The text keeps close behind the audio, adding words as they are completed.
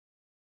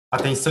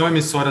Atenção,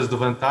 emissoras do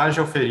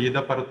Vantagem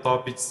oferida para o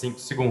top de 5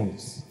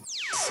 segundos.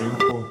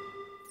 5,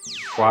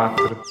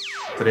 4,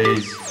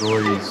 3,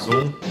 2,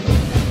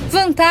 1.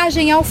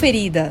 Vantagem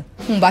Auferida,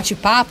 um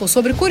bate-papo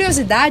sobre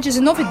curiosidades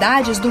e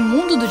novidades do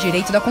mundo do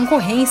direito da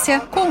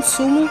concorrência,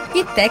 consumo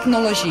e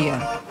tecnologia.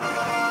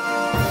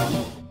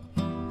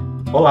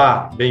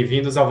 Olá,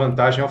 bem-vindos ao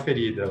Vantagem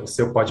Auferida, o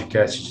seu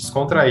podcast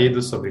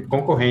descontraído sobre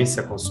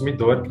concorrência,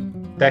 consumidor,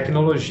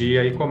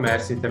 tecnologia e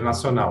comércio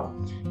internacional.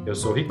 Eu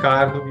sou o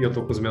Ricardo e eu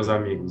estou com os meus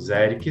amigos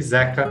Eric e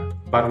Zeca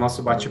para o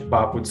nosso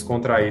bate-papo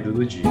descontraído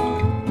do dia.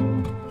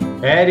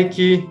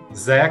 Eric,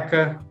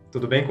 Zeca,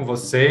 tudo bem com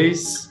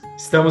vocês?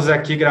 Estamos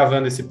aqui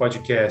gravando esse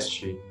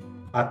podcast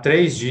há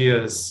 3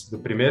 dias do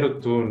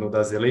primeiro turno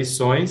das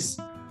eleições.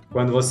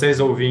 Quando vocês,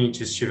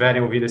 ouvintes,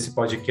 estiverem ouvindo esse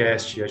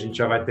podcast, a gente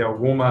já vai ter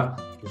alguma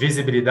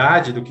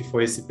visibilidade do que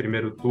foi esse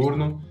primeiro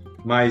turno,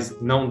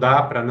 mas não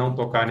dá para não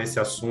tocar nesse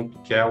assunto,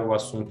 que é o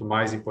assunto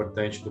mais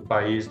importante do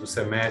país, do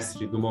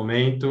semestre, do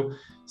momento.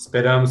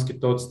 Esperamos que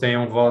todos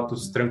tenham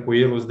votos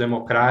tranquilos,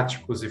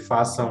 democráticos e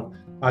façam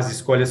as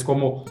escolhas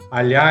como,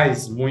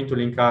 aliás, muito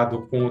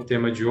linkado com o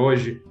tema de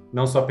hoje,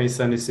 não só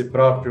pensando em si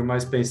próprio,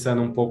 mas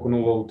pensando um pouco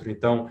no outro.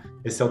 Então,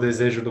 esse é o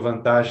desejo do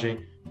Vantagem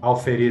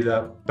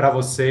Auferida para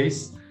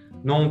vocês.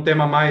 Num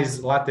tema mais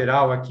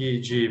lateral aqui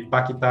de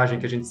paquetagem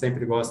que a gente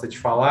sempre gosta de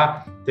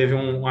falar, teve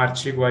um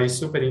artigo aí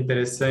super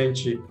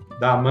interessante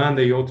da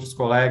Amanda e outros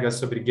colegas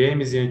sobre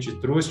games e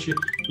antitrust.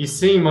 E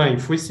sim, mãe,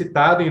 fui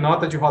citado em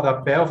nota de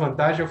rodapé, o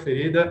Vantagem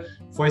Auferida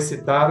foi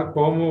citado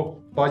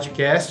como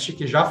podcast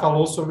que já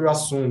falou sobre o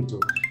assunto.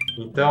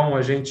 Então,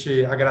 a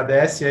gente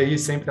agradece aí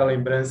sempre a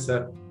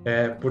lembrança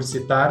por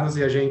citar-nos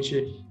e a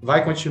gente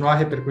vai continuar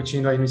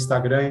repercutindo aí no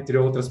Instagram, entre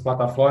outras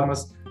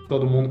plataformas,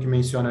 todo mundo que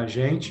menciona a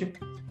gente.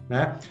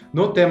 Né?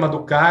 No tema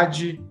do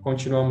CAD,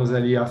 continuamos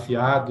ali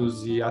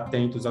afiados e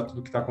atentos a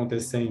tudo que está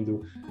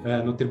acontecendo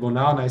no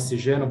tribunal, na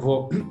SG. Não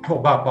vou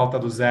roubar a pauta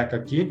do Zeca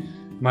aqui,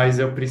 mas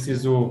eu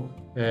preciso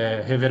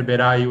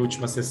reverberar aí a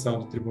última sessão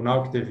do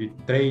tribunal, que teve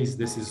 3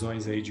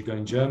 decisões aí de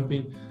gun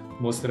jumping,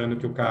 mostrando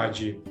que o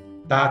CAD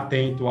está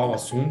atento ao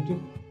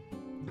assunto.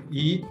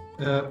 E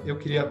eu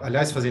queria,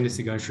 aliás, fazendo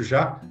esse gancho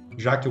já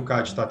que o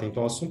CAD está atento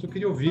ao assunto, eu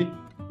queria ouvir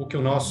o que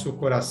o nosso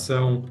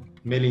coração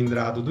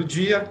melindrado do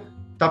dia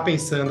está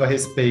pensando a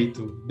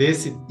respeito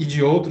desse e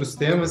de outros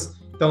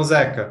temas. Então,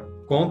 Zeca,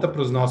 conta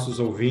para os nossos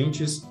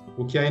ouvintes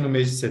o que aí no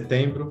mês de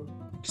setembro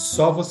que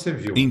só você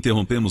viu.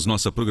 Interrompemos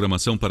nossa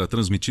programação para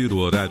transmitir o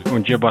horário. Bom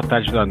dia, boa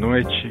tarde, boa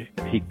noite.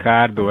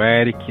 Ricardo,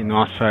 Eric,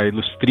 nossa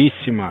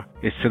ilustríssima,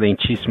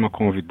 excelentíssima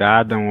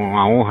convidada.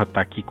 Uma honra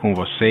estar aqui com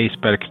vocês.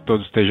 Espero que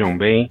todos estejam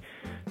bem.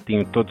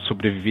 Tenham todos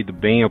sobrevivido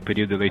bem ao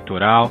período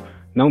eleitoral.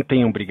 Não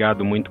tenham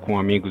brigado muito com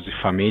amigos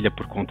e família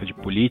por conta de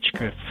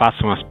política.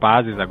 Façam as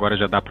pazes, agora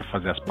já dá para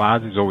fazer as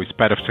pazes, ou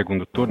espera o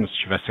segundo turno, se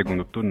tiver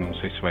segundo turno, não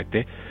sei se vai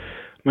ter.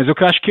 Mas o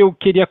que eu acho que eu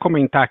queria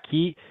comentar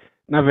aqui,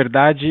 na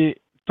verdade,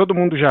 todo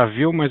mundo já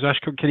viu, mas eu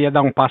acho que eu queria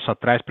dar um passo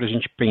atrás para a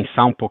gente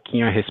pensar um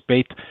pouquinho a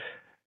respeito.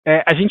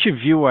 A gente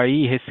viu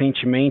aí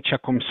recentemente a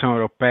Comissão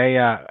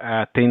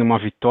Europeia tendo uma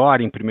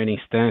vitória em primeira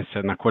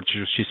instância na Corte de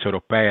Justiça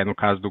Europeia, no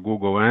caso do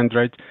Google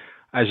Android.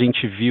 A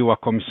gente viu a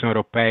Comissão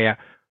Europeia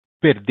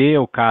perder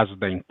o caso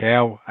da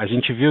Intel, a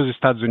gente viu os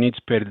Estados Unidos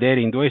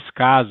perderem 2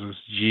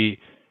 casos de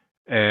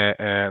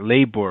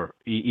labor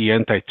e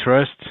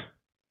antitrust,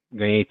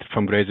 ganhei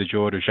framboesa de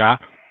ouro já.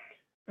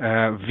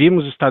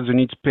 Vimos os Estados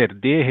Unidos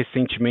perder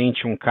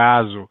recentemente um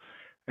caso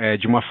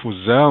de uma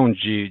fusão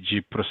de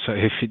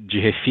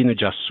refino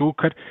de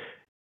açúcar.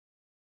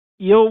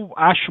 E eu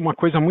acho uma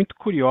coisa muito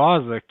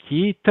curiosa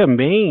que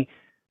também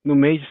no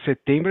mês de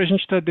setembro, a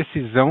gente tem a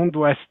decisão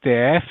do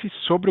STF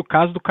sobre o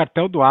caso do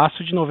cartel do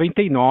aço de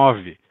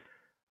 99.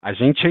 A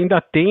gente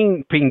ainda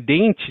tem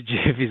pendente de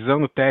revisão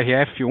no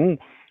TRF1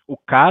 o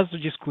caso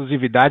de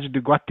exclusividade do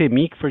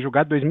Iguatemi, que foi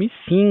julgado em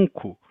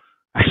 2005.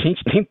 A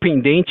gente tem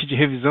pendente de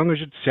revisão no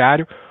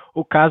judiciário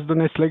o caso do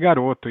Nestlé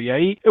Garoto. E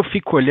aí eu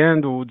fico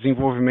olhando o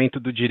desenvolvimento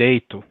do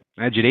direito,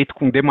 né, direito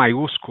com D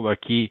maiúsculo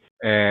aqui,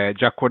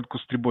 de acordo com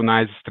os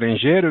tribunais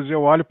estrangeiros,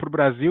 eu olho para o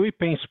Brasil e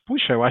penso,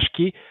 puxa, eu acho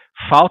que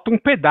falta um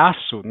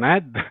pedaço,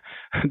 né,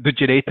 do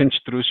direito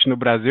antitrust no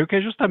Brasil, que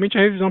é justamente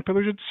a revisão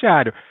pelo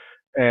judiciário.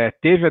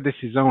 Teve a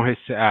decisão,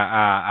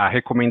 a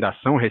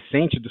recomendação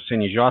recente do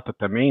CNJ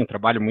também, um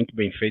trabalho muito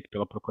bem feito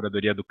pela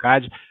Procuradoria do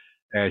CAD,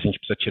 a gente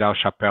precisa tirar o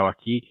chapéu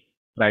aqui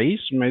para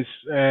isso, mas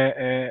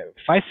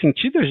faz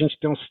sentido a gente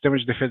ter um sistema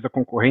de defesa da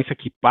concorrência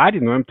que pare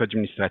no âmbito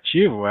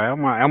administrativo? É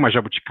uma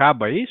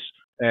jabuticaba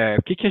isso?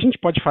 O que a gente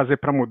pode fazer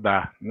para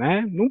mudar?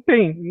 Né? Não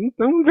tem,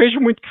 não vejo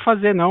muito o que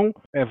fazer não.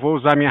 Vou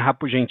usar minha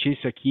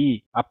rapugentice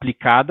aqui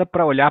aplicada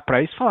para olhar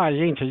para isso e falar,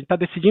 gente, a gente está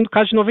decidindo o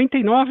caso de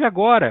 99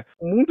 agora.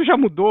 O mundo já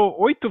mudou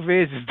 8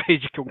 vezes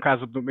desde que um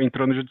caso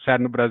entrou no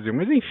judiciário no Brasil,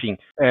 mas enfim,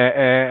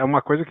 é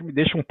uma coisa que me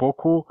deixa um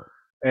pouco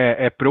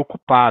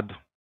preocupado.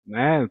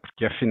 Né?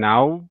 Porque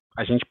afinal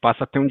a gente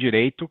passa a ter um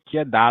direito que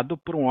é dado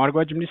por um órgão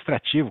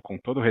administrativo, com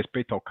todo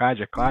respeito ao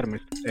CAD, é claro,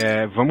 mas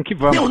vamos que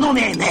vamos. Meu nome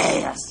é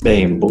Enéas!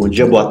 Bem, bom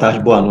dia, boa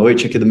tarde, boa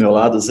noite aqui do meu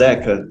lado.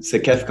 Zeca, você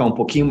quer ficar um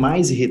pouquinho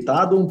mais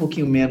irritado ou um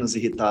pouquinho menos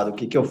irritado? O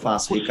que eu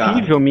faço, Ricardo? É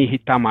possível me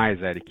irritar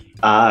mais, Eric.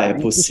 É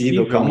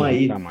possível, calma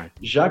aí. Mais.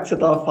 Já que você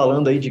estava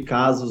falando aí de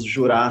casos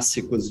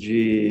jurássicos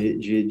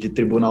de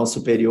Tribunal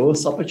Superior,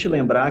 só para te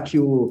lembrar que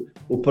o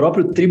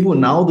próprio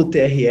tribunal do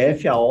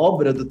TRF, a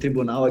obra do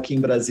tribunal aqui em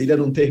Brasília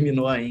não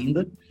terminou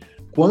ainda.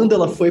 Quando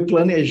ela foi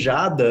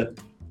planejada,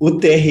 o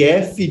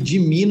TRF de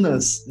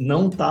Minas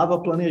não estava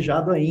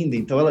planejado ainda.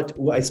 Então,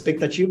 a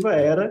expectativa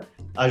era,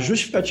 a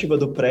justificativa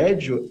do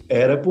prédio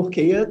era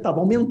porque estava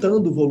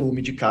aumentando o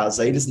volume de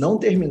casa. Aí eles não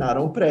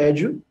terminaram o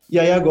prédio, e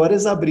aí agora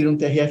eles abriram o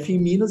TRF em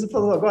Minas e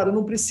falaram, agora eu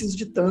não preciso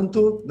de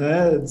tanto,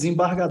 né,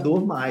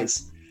 desembargador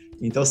mais.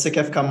 Então, se você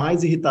quer ficar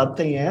mais irritado,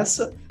 tem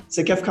essa.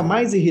 Você quer ficar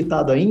mais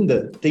irritado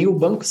ainda? Tem o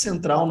Banco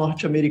Central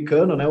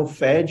norte-americano, né, o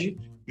Fed,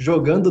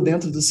 jogando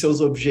dentro dos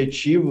seus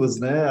objetivos,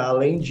 né,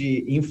 além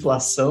de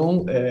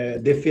inflação,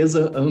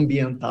 defesa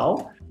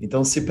ambiental.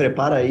 Então, se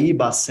prepara aí,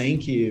 Bacen,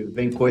 que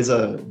vem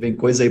coisa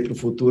aí para o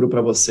futuro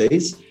para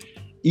vocês.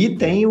 E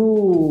tem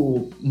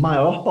o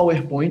maior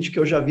PowerPoint que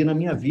eu já vi na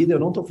minha vida, eu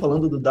não estou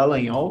falando do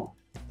Dallagnol,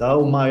 tá?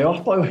 O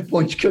maior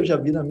PowerPoint que eu já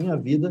vi na minha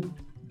vida,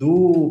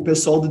 do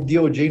pessoal do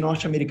DOJ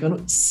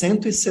norte-americano,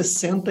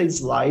 160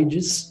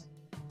 slides,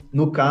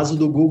 no caso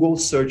do Google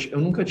Search.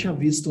 Eu nunca tinha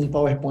visto um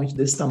PowerPoint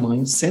desse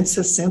tamanho,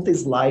 160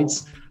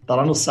 slides, tá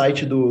lá no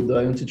site da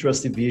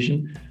Antitrust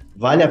Division,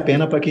 vale a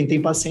pena para quem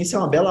tem paciência, é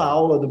uma bela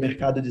aula do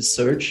mercado de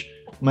search,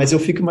 mas eu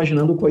fico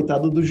imaginando o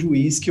coitado do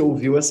juiz que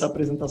ouviu essa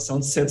apresentação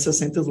de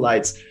 160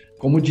 slides.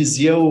 Como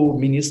dizia o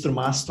ministro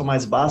Márcio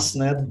Tomás Basso,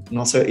 né,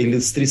 nossa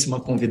ilustríssima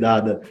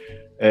convidada,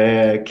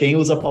 quem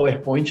usa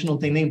PowerPoint não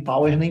tem nem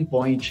power nem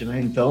point,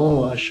 né?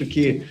 Então, acho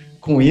que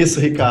com isso,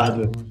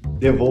 Ricardo,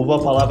 devolvo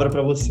a palavra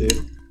para você.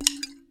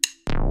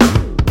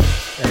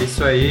 É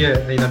isso aí,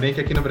 ainda bem que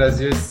aqui no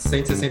Brasil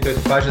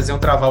 168 páginas iam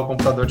travar o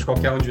computador de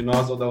qualquer um de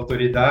nós ou da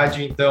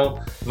autoridade, então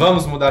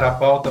vamos mudar a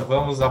pauta,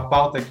 vamos à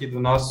pauta aqui do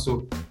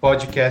nosso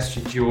podcast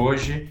de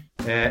hoje,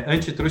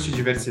 Antitrust e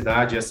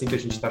Diversidade, é assim que a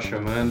gente está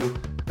chamando.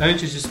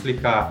 Antes de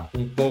explicar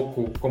um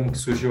pouco como que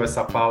surgiu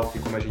essa pauta e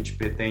como a gente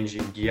pretende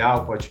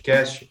guiar o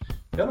podcast,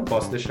 eu não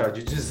posso deixar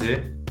de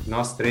dizer,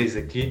 nós três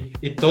aqui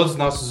e todos os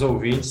nossos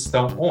ouvintes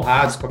estão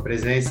honrados com a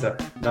presença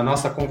da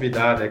nossa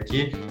convidada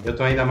aqui. Eu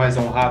estou ainda mais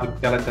honrado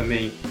porque ela é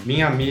também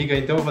minha amiga,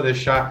 então eu vou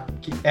deixar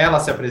que ela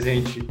se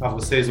apresente a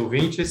vocês,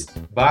 ouvintes.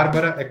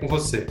 Bárbara, é com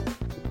você.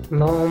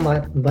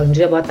 Bom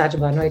dia, boa tarde,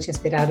 boa noite,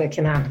 inspirada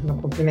aqui no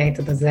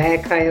cumprimento do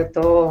Zeca. Eu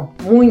estou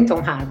muito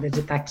honrada de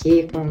estar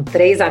aqui com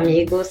 3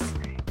 amigos,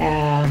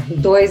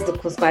 2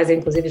 com os quais eu,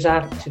 inclusive,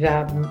 já tive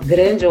a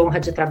grande honra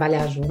de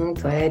trabalhar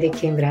junto,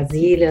 Eric em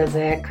Brasília,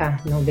 Zeca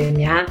no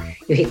BMA,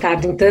 e o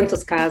Ricardo em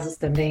tantos casos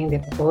também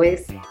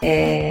depois.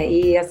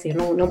 E, assim,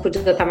 não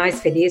podia estar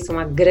mais feliz, sou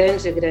uma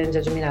grande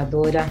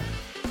admiradora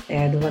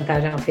do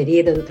Vantagem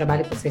Auferida, do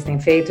trabalho que vocês têm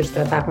feito, de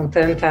tratar com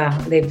tanta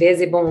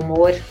leveza e bom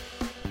humor,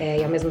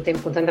 e ao mesmo tempo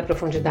com tanta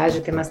profundidade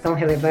temas tão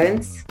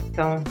relevantes.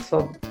 Então,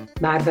 sou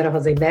Bárbara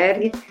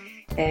Rosenberg,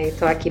 e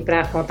estou aqui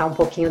para contar um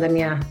pouquinho da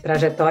minha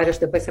trajetória.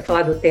 Depois de você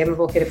falar do tema, eu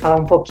vou querer falar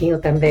um pouquinho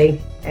também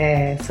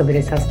sobre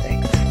esse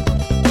aspecto.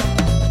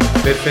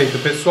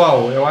 Perfeito.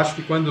 Pessoal, eu acho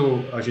que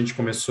quando a gente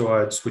começou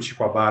a discutir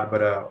com a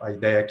Bárbara a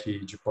ideia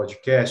aqui de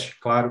podcast,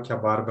 claro que a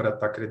Bárbara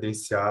está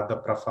credenciada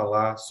para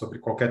falar sobre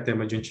qualquer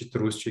tema de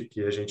antitrust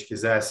que a gente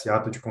quisesse,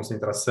 ato de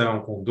concentração,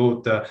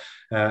 conduta,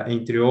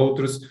 entre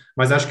outros,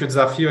 mas acho que o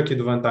desafio aqui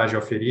do Vantagem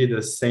Auferida,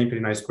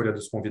 sempre na escolha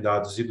dos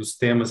convidados e dos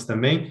temas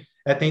também,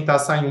 é tentar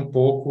sair um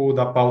pouco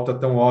da pauta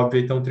tão óbvia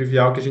e tão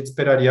trivial que a gente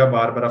esperaria a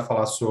Bárbara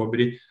falar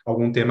sobre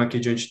algum tema aqui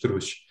de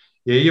antitrust.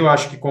 E aí eu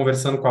acho que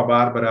conversando com a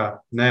Bárbara,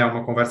 né, é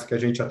uma conversa que a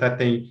gente até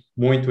tem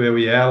muito, eu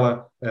e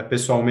ela,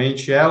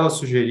 pessoalmente, ela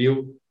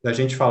sugeriu da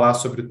gente falar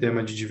sobre o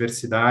tema de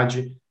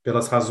diversidade,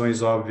 pelas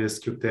razões óbvias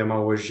que o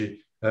tema hoje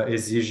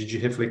exige de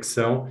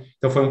reflexão.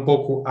 Então foi um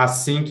pouco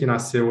assim que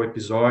nasceu o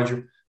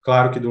episódio.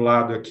 Claro que do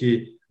lado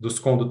aqui dos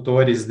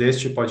condutores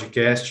deste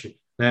podcast,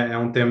 né, é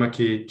um tema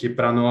que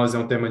para nós é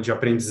um tema de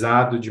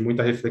aprendizado, de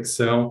muita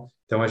reflexão.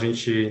 Então a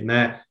gente,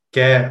 né,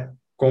 quer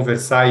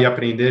conversar e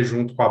aprender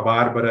junto com a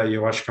Bárbara, e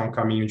eu acho que é um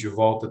caminho de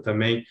volta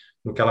também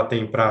no que ela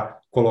tem para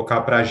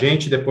colocar para a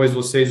gente, depois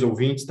vocês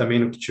ouvintes também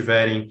no que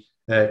tiverem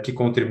que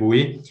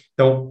contribuir.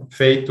 Então,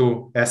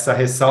 feito essa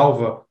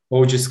ressalva,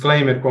 ou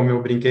disclaimer, como eu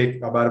brinquei,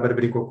 a Bárbara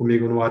brincou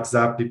comigo no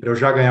WhatsApp, para eu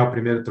já ganhar o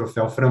primeiro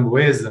troféu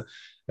Framboesa.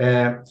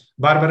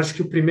 Bárbara, acho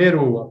que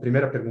a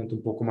primeira pergunta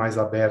um pouco mais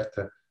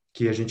aberta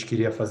que a gente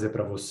queria fazer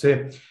para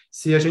você,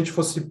 se a gente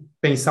fosse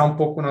pensar um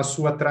pouco na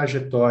sua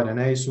trajetória,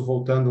 né? Isso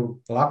voltando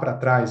lá para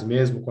trás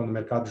mesmo, quando o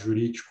mercado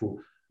jurídico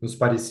nos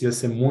parecia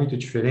ser muito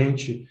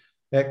diferente,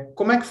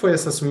 como é que foi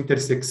essa sua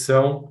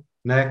intersecção,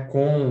 né,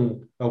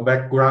 com o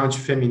background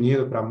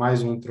feminino, para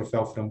mais um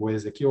troféu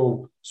Framboesa aqui,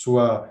 ou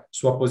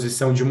sua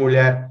posição de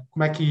mulher,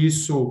 como é que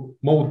isso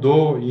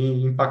moldou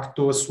e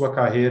impactou a sua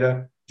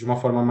carreira de uma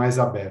forma mais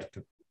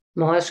aberta?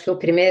 Bom, acho que a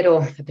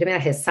primeira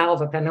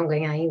ressalva para não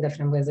ganhar ainda a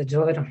framboesa de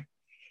ouro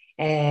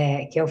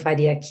que eu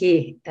faria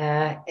aqui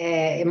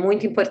é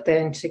muito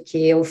importante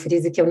que eu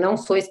frise que eu não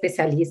sou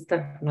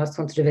especialista no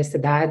assunto de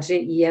diversidade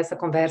e essa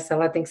conversa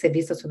ela tem que ser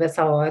vista sob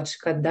essa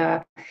ótica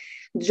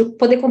de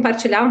poder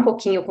compartilhar um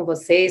pouquinho com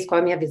vocês qual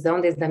é a minha visão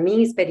desde a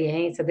minha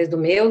experiência, desde o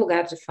meu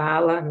lugar de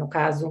fala, no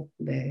caso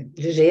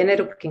de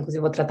gênero, porque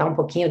inclusive vou tratar um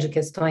pouquinho de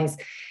questões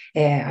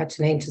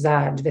atinentes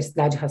à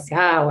diversidade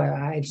racial,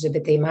 à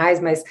LGBTI+,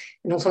 mas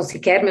não são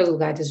sequer meus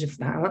lugares de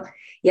fala.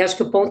 E acho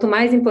que o ponto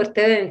mais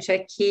importante é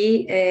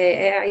que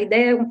a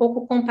ideia é um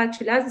pouco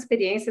compartilhar as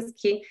experiências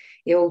que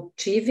eu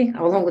tive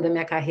ao longo da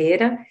minha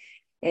carreira,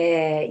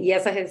 e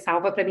essa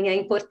ressalva para mim é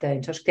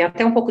importante. Acho que tem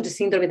até um pouco de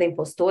síndrome da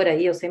impostora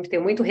aí, eu sempre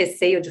tenho muito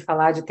receio de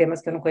falar de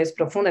temas que eu não conheço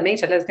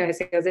profundamente, aliás, eu tenho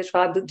receio às vezes de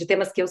falar de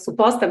temas que eu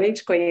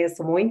supostamente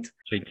conheço muito.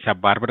 Gente, se a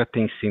Bárbara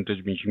tem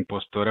síndrome de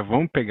impostora,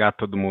 vamos pegar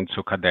todo mundo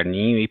seu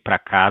caderninho, ir para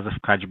casa,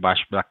 ficar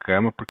debaixo da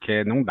cama,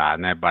 porque não dá,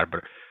 né,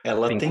 Bárbara?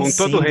 Ela tem com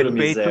todo síndrome,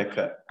 respeito,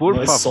 Zeca. Por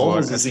Nós favor,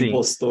 somos os assim,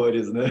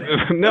 impostores, né?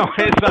 Não,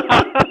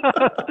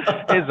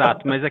 exato.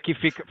 Exato, mas aqui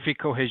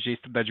fica o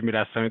registro da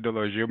admiração e do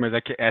elogio, mas é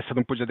que essa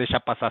não podia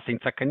deixar passar sem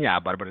te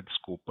sacanear, Bárbara,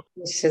 desculpa.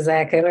 Ixi,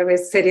 Zeca,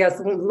 esse seria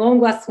um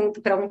longo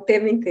assunto para um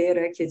tema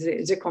inteiro aqui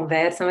de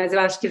conversa, mas eu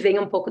acho que vem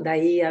um pouco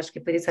daí, acho que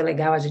por isso é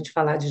legal a gente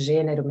falar de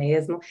gênero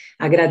mesmo.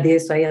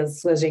 Agradeço aí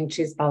as suas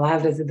gentis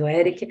palavras e do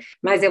Eric,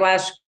 mas eu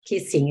acho que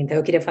sim, então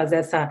eu queria fazer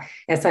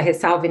essa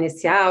ressalva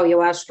inicial, e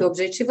eu acho que o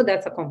objetivo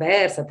dessa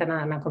conversa, até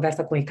na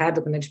conversa com o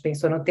Ricardo, quando a gente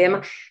pensou no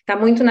tema, está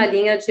muito na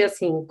linha de,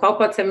 assim, qual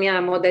pode ser a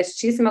minha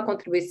modestíssima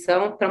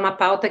contribuição para uma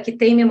pauta que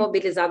tem me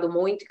mobilizado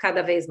muito e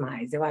cada vez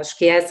mais. Eu acho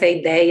que essa é a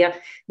ideia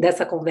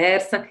dessa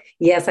conversa,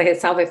 e essa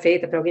ressalva é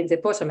feita para alguém dizer,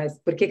 poxa, mas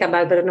por que a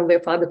Bárbara não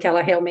veio falar do que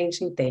ela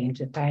realmente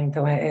entende, tá?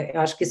 Então,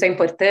 eu acho que isso é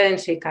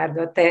importante, Ricardo,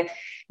 até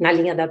na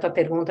linha da tua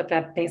pergunta,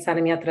 para pensar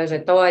na minha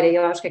trajetória, e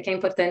eu acho que aqui é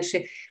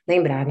importante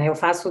lembrar, né?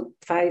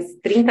 Faz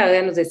 30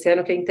 anos esse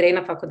ano que eu entrei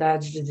na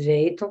faculdade de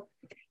Direito,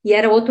 e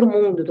era outro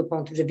mundo do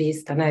ponto de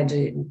vista, né,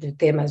 de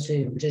temas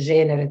de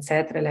gênero,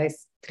 etc.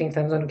 Aliás, 30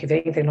 anos ano que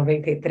vem, tem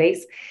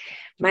 93,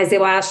 mas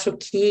eu acho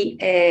que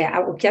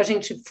o que a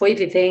gente foi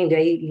vivendo,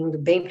 aí, indo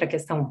bem para a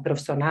questão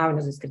profissional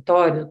nos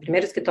escritórios, o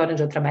primeiro escritório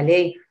onde eu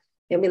trabalhei,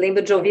 eu me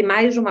lembro de ouvir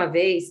mais de uma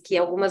vez que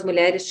algumas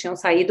mulheres tinham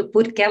saído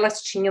porque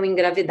elas tinham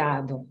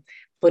engravidado,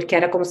 porque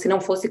era como se não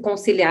fosse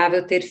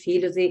conciliável ter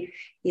filhos e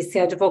ser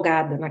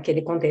advogada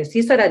naquele contexto.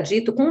 Isso era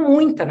dito com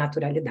muita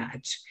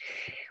naturalidade.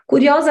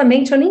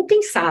 Curiosamente, eu nem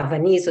pensava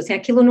nisso, assim,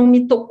 aquilo não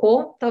me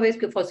tocou, talvez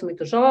porque eu fosse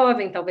muito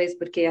jovem, talvez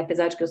porque,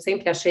 apesar de que eu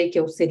sempre achei que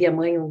eu seria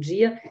mãe um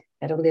dia,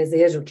 era um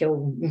desejo que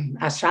eu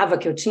achava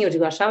que eu tinha, eu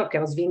digo achava, porque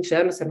aos 20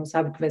 anos você não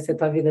sabe o que vai ser a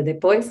tua vida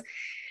depois,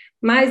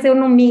 mas eu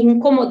não me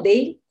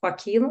incomodei com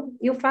aquilo,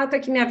 e o fato é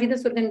que minha vida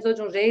se organizou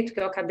de um jeito que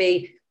eu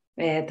acabei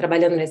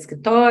trabalhando no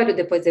escritório,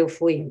 depois eu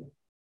fui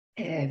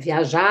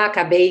viajar,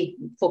 acabei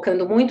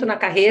focando muito na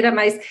carreira,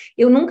 mas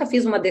eu nunca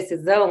fiz uma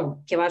decisão,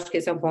 que eu acho que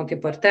esse é um ponto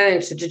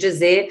importante, de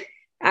dizer,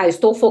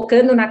 estou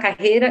focando na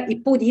carreira e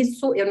por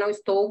isso eu não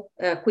estou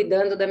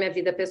cuidando da minha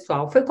vida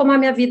pessoal. Foi como a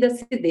minha vida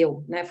se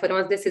deu, né? Foram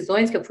as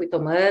decisões que eu fui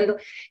tomando,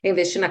 eu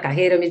investi na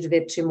carreira, eu me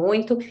diverti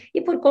muito, e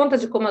por conta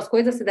de como as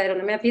coisas se deram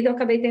na minha vida, eu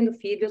acabei tendo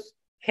filhos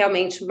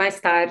realmente mais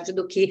tarde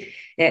do que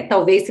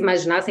talvez se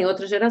imaginassem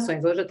outras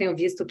gerações. Hoje eu tenho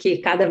visto que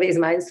cada vez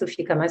mais isso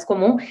fica mais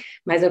comum,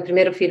 mas meu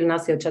primeiro filho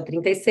nasceu, eu tinha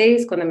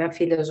 36, quando a minha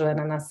filha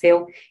Joana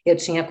nasceu, eu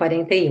tinha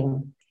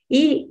 41.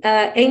 E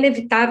é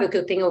inevitável que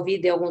eu tenha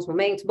ouvido em alguns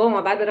momentos, bom,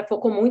 a Bárbara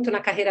focou muito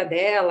na carreira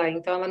dela,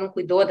 então ela não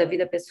cuidou da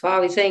vida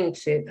pessoal, e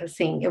gente,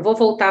 assim, eu vou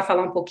voltar a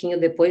falar um pouquinho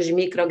depois de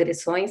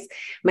microagressões,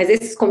 mas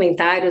esses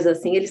comentários,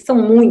 assim, eles são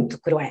muito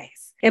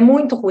cruéis. É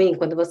muito ruim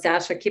quando você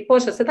acha que,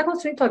 poxa, você está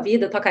construindo tua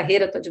vida, tua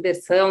carreira, tua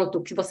diversão,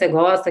 do que você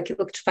gosta,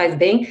 aquilo que te faz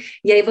bem,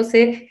 e aí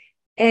você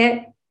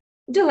é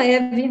de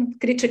leve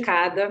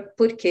criticada,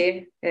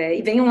 porque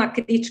e vem uma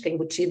crítica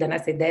embutida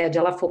nessa ideia de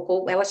ela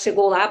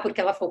chegou lá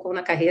porque ela focou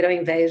na carreira ao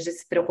invés de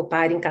se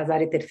preocupar em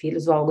casar e ter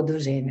filhos ou algo do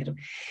gênero.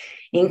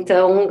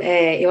 Então,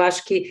 eu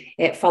acho que,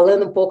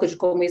 falando um pouco de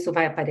como isso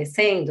vai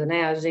aparecendo,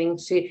 né,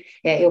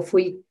 eu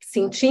fui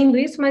sentindo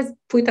isso, mas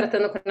fui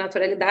tratando com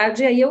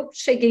naturalidade, e aí eu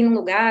cheguei num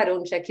lugar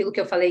onde aquilo que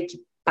eu falei que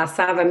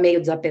passava meio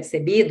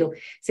desapercebido,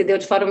 se deu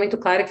de forma muito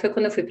clara, que foi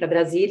quando eu fui para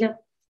Brasília.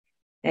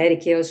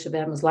 Eric e eu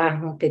estivemos lá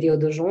um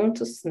período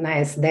juntos, na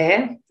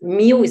SDE,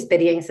 1000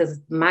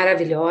 experiências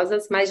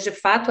maravilhosas, mas, de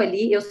fato,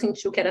 ali eu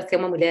senti o que era ser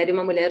uma mulher e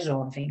uma mulher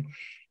jovem.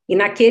 E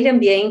naquele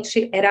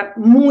ambiente era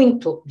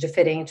muito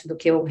diferente do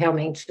que eu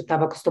realmente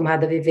estava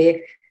acostumada a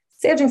viver,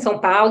 seja em São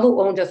Paulo,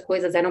 onde as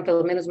coisas eram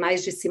pelo menos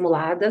mais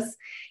dissimuladas,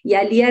 e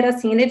ali era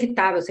assim,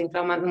 inevitável você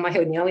entrar numa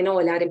reunião e não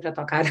olharem para a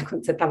tua cara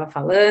quando você estava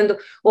falando,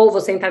 ou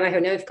você entrar na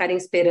reunião e ficarem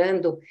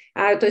esperando,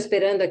 eu estou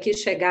esperando aqui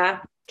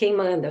chegar quem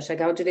manda,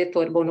 chegar o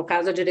diretor. Bom, no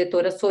caso, a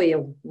diretora sou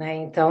eu, né?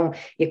 Então,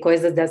 e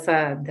coisas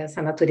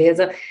dessa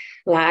natureza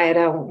lá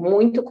eram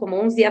muito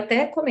comuns, e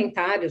até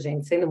comentários,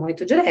 gente, sendo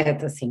muito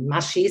direta, assim,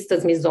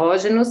 machistas,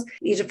 misóginos,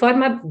 e de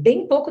forma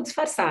bem pouco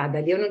disfarçada.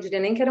 Ali eu não diria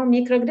nem que eram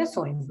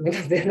microagressões,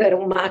 muitas vezes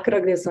eram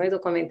macroagressões ou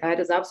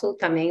comentários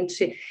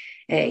absolutamente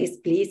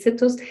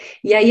explícitos,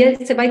 e aí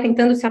você vai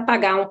tentando se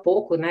apagar um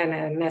pouco,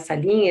 né, nessa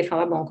linha e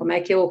falar, bom, como é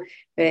que eu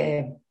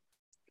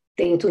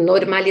tento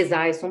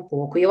normalizar isso um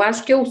pouco. E eu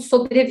acho que eu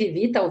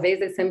sobrevivi,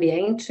 talvez, a esse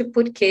ambiente,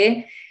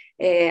 porque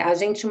a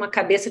gente tinha uma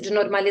cabeça de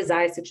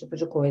normalizar esse tipo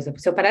de coisa.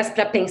 Se eu parasse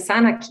para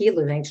pensar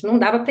naquilo, gente, não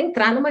dava para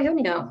entrar numa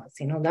reunião,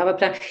 assim, não dava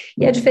para...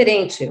 E é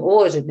diferente.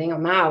 Hoje, bem ou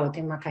mal, eu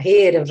tenho uma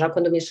carreira, já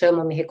quando me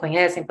chamam, me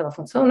reconhecem pela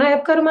função. Na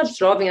época, eu era uma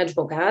jovem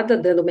advogada,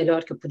 dando o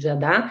melhor que eu podia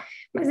dar,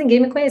 mas ninguém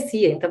me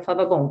conhecia. Então, eu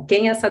falava, bom,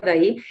 quem é essa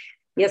daí?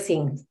 E,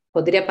 assim,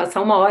 poderia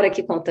passar uma hora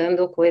aqui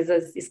contando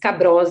coisas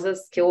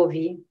escabrosas que eu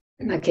ouvi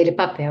naquele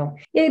papel.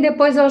 E aí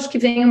depois eu acho que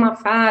vem uma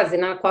fase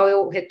na qual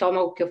eu retomo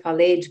o que eu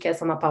falei, de que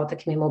essa é uma pauta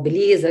que me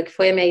mobiliza, que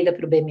foi a minha ida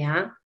para o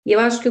BMA. E eu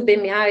acho que o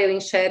BMA eu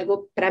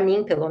enxergo, para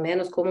mim, pelo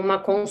menos, como uma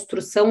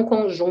construção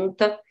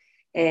conjunta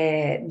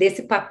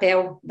desse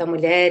papel da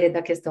mulher e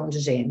da questão de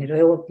gênero.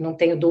 Eu não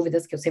tenho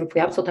dúvidas que eu sempre fui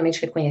absolutamente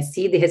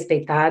reconhecida e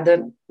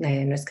respeitada,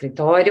 né, no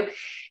escritório.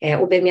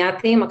 O BMA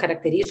tem uma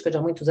característica de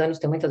há muitos anos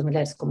ter muitas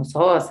mulheres como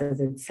sócias,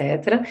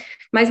 etc.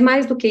 Mas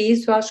mais do que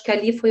isso, eu acho que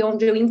ali foi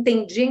onde eu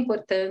entendi a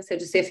importância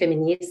de ser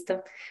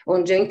feminista,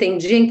 onde eu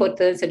entendi a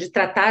importância de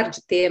tratar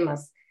de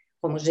temas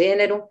como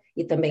gênero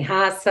e também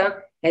raça,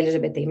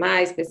 LGBTI+,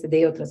 PCD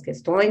e outras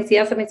questões, e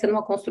essa vem sendo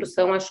uma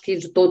construção, acho que,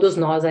 de todos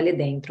nós ali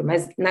dentro.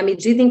 Mas na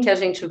medida em que a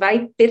gente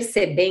vai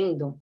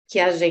percebendo que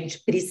a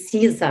gente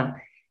precisa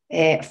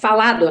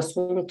falar do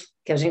assunto,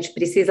 que a gente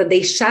precisa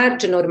deixar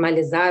de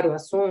normalizar o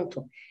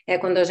assunto, é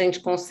quando a gente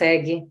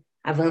consegue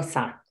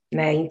avançar,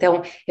 né?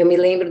 Então, eu me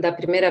lembro da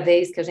primeira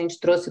vez que a gente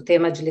trouxe o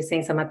tema de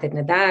licença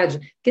maternidade,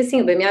 porque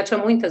sim, o BMA tinha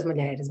muitas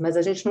mulheres, mas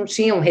a gente não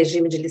tinha um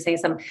regime de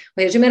licença, o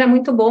regime era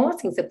muito bom,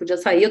 assim, você podia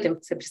sair o tempo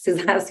que você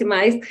precisasse,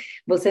 mas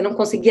você não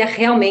conseguia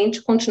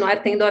realmente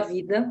continuar tendo a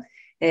vida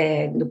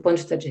do ponto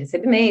de vista de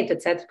recebimento,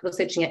 etc., que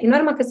você tinha. E não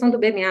era uma questão do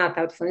BMA,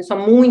 tá? Eu estou falando isso há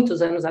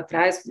muitos anos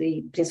atrás,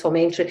 e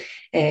principalmente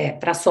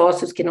para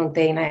sócios que não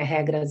têm, né,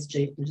 regras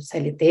de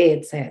CLT,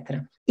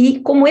 etc. E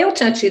como eu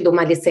tinha tido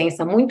uma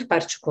licença muito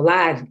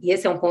particular, e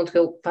esse é um ponto que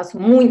eu faço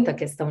muita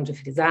questão de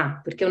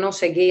frisar, porque eu não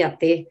cheguei a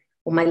ter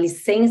uma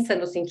licença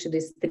no sentido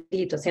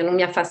estrito, assim, eu não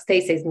me afastei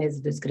 6 meses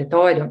do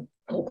escritório,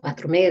 ou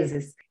 4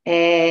 meses,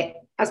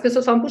 as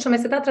pessoas falam, puxa,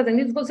 mas você está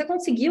trazendo isso, você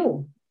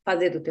conseguiu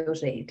fazer do teu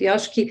jeito. E eu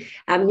acho que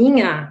a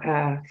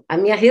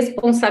minha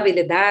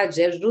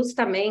responsabilidade é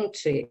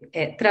justamente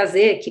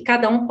trazer que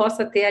cada um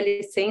possa ter a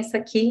licença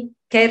que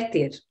quer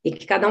ter, e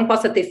que cada um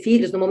possa ter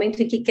filhos no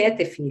momento em que quer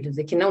ter filhos,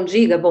 e que não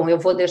diga, bom, eu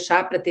vou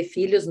deixar para ter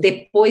filhos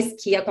depois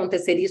que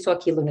acontecer isso ou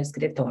aquilo no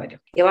escritório.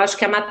 Eu acho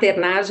que a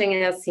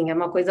maternagem é assim, é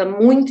uma coisa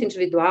muito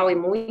individual e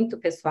muito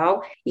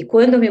pessoal, e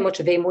quando eu me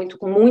motivei muito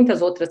com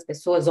muitas outras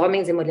pessoas,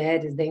 homens e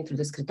mulheres dentro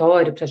do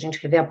escritório, para a gente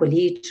rever a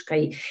política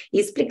e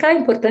explicar a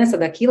importância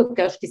daquilo, porque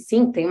eu acho que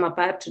sim, tem uma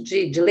parte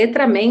de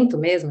letramento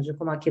mesmo, de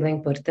como aquilo é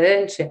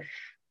importante.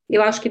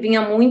 Eu acho que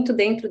vinha muito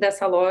dentro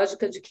dessa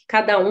lógica de que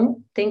cada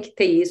um tem que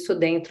ter isso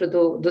dentro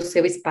do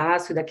seu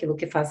espaço e daquilo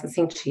que faça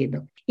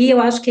sentido. E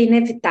eu acho que é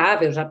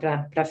inevitável, já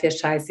para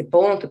fechar esse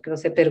ponto, que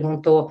você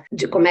perguntou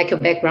de como é que o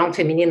background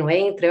feminino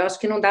entra, eu acho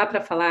que não dá para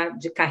falar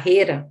de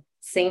carreira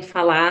sem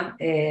falar,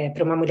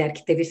 para uma mulher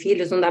que teve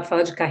filhos, não dá para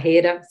falar de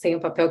carreira sem o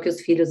papel que os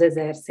filhos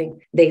exercem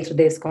dentro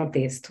desse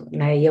contexto,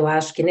 né? E eu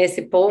acho que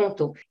nesse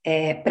ponto,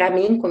 para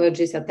mim, como eu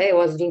disse até, eu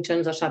aos 20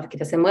 anos achava que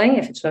ia ser mãe,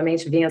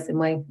 efetivamente vim a ser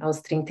mãe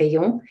aos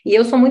 31, e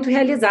eu sou muito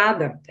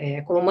realizada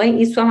como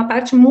mãe, isso é uma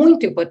parte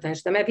muito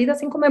importante da minha vida,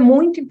 assim como é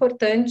muito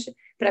importante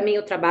para mim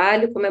o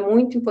trabalho, como é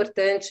muito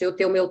importante eu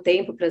ter o meu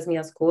tempo para as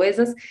minhas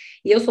coisas,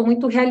 e eu sou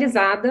muito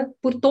realizada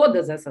por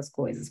todas essas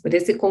coisas, por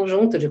esse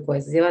conjunto de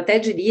coisas. Eu até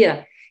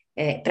diria,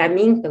 para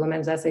mim, pelo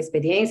menos essa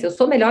experiência, eu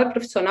sou melhor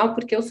profissional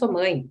porque eu sou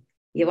mãe.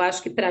 E eu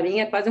acho que para mim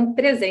é quase um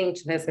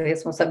presente nessa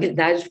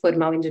responsabilidade de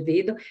formar o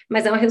indivíduo,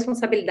 mas é uma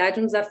responsabilidade,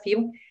 um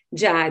desafio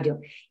diário.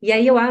 E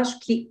aí eu acho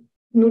que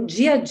no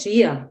dia a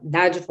dia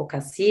da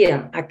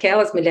advocacia,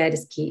 aquelas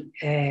mulheres que,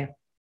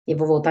 e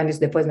vou voltar nisso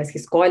depois, mas que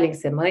escolhem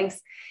ser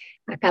mães,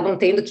 acabam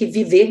tendo que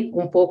viver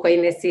um pouco aí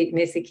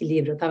nesse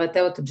equilíbrio. Eu estava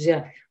até outro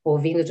dia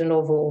ouvindo de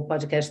novo o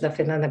podcast da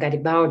Fernanda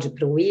Garibaldi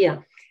para o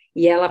IA,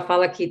 e ela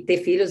fala que ter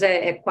filhos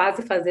é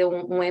quase fazer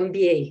um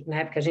MBA,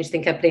 né? Porque a gente tem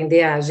que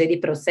aprender a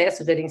gerir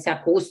processos,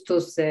 gerenciar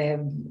custos,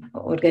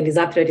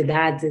 organizar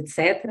prioridades,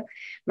 etc.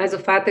 Mas o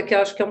fato é que eu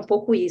acho que é um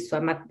pouco isso,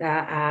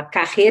 a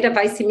carreira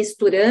vai se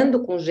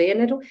misturando com o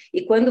gênero,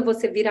 e quando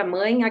você vira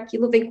mãe,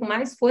 aquilo vem com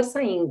mais força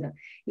ainda.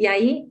 E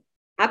aí,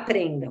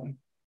 aprendam,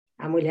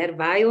 a mulher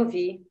vai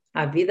ouvir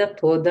a vida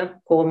toda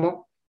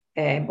como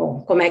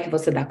como é que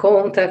você dá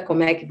conta,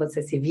 como é que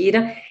você se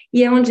vira,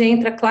 e é onde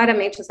entra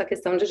claramente essa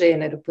questão de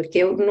gênero, porque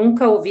eu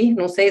nunca ouvi,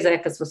 não sei,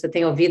 Zeca, se você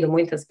tem ouvido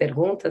muitas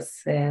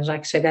perguntas, já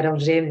que chegarão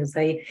gêmeos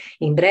aí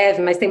em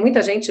breve, mas tem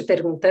muita gente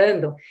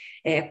perguntando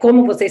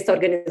como você está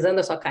organizando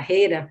a sua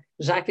carreira,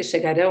 já que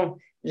chegarão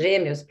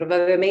gêmeos.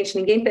 Provavelmente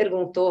ninguém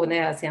perguntou,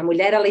 né, assim, a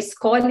mulher, ela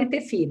escolhe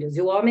ter filhos,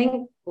 e o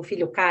homem, o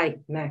filho cai,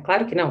 né?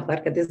 Claro que não,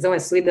 claro que a decisão é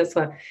sua e da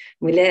sua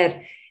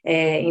mulher.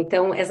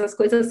 Então, essas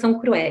coisas são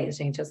cruéis,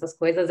 gente. Essas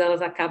coisas,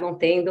 elas acabam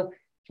tendo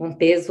um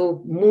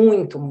peso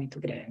muito, muito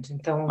grande.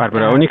 Então,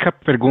 Bárbara, a única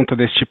pergunta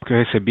desse tipo que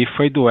eu recebi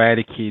foi do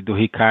Eric e do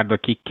Ricardo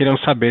aqui, que queriam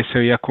saber se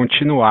eu ia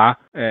continuar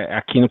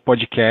aqui no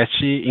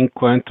podcast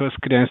enquanto as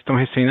crianças estão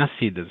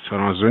recém-nascidas.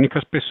 Foram as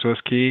únicas pessoas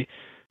que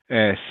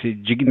se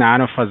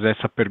dignaram a fazer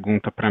essa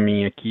pergunta para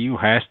mim aqui. O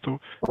resto,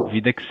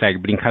 vida que segue.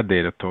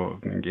 Brincadeira,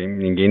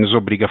 ninguém nos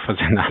obriga a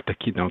fazer nada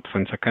aqui, não, tô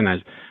falando de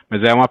sacanagem.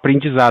 Mas é um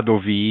aprendizado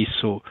ouvir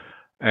isso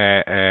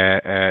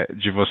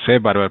de você,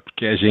 Bárbara,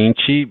 porque a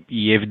gente,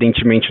 e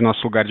evidentemente o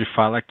nosso lugar de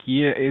fala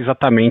aqui é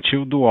exatamente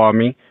o do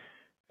homem,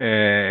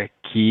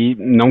 que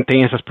não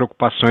tem essas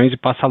preocupações e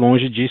passa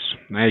longe disso,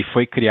 né? E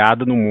foi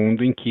criado num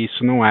mundo em que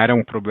isso não era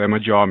um problema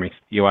de homens.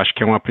 E eu acho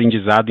que é um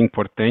aprendizado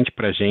importante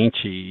para a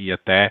gente, e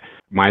até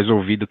mais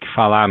ouvir do que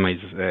falar, mas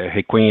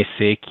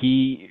reconhecer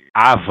que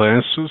há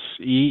avanços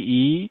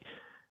e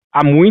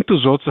há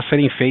muitos outros a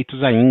serem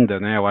feitos ainda,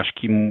 né? Eu acho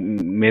que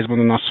mesmo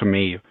no nosso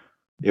meio.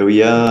 Eu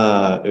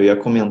ia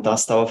comentar,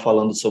 você estava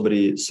falando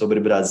sobre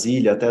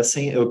Brasília, até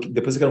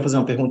depois eu quero fazer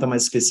uma pergunta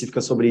mais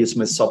específica sobre isso,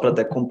 mas só para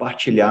até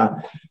compartilhar.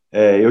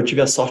 Eu tive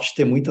a sorte de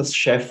ter muitas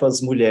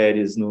chefas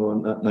mulheres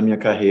na minha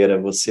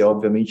carreira. Você,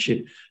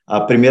 obviamente,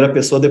 a primeira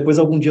pessoa. Depois,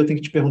 algum dia, eu tenho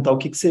que te perguntar o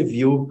que você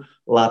viu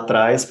lá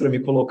atrás para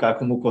me colocar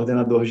como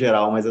coordenador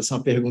geral, mas essa é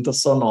uma pergunta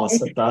só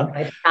nossa, tá?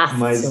 É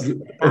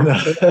fácil.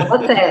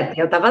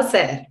 Eu estava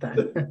certa.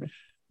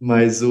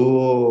 Mas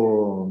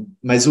eu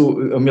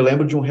me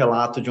lembro de um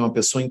relato de uma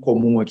pessoa em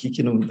comum aqui,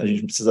 que a gente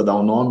não precisa dar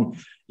o nome,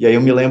 e aí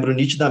eu me lembro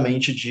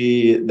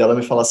nitidamente dela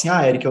me falar assim,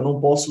 Eric, eu não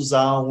posso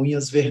usar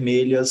unhas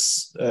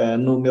vermelhas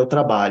no meu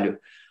trabalho.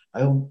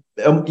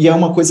 E é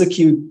uma coisa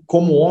que,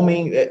 como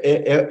homem,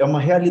 é uma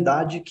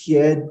realidade que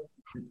é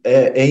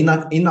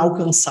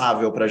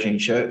inalcançável para a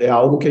gente, é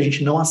algo que a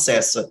gente não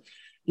acessa.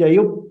 E aí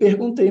eu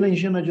perguntei na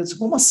engenharia,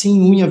 como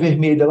assim unha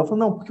vermelha? Ela falou,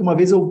 não, porque uma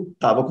vez eu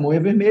estava com uma unha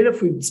vermelha,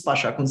 fui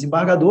despachar com o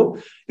desembargador,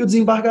 e o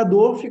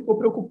desembargador ficou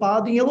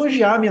preocupado em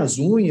elogiar minhas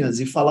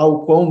unhas e falar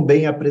o quão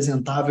bem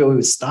apresentável eu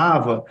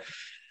estava.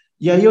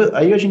 E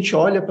aí a gente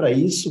olha para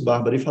isso,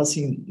 Bárbara, e fala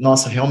assim,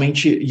 nossa,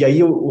 realmente... E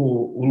aí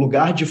o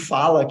lugar de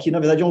fala aqui, na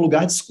verdade, é um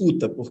lugar de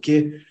escuta,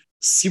 porque...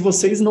 Se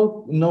vocês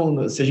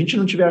se a gente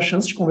não tiver a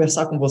chance de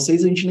conversar com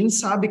vocês, a gente nem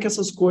sabe que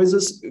essas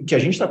coisas, que a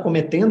gente está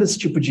cometendo esse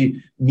tipo de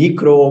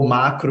micro ou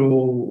macro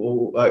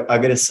ou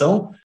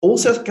agressão, ou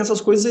que essas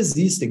coisas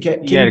existem, que é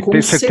inconcebível.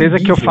 Tenho certeza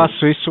que eu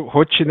faço isso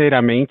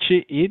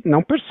rotineiramente e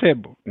não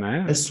percebo,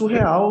 né? É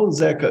surreal,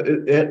 Zeca.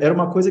 Era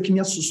uma coisa que me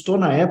assustou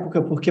na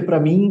época, porque para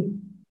mim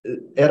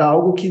era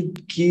algo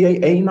que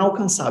é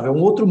inalcançável, é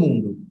um outro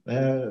mundo.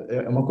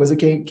 É uma coisa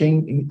que é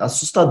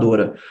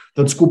assustadora.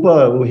 Então,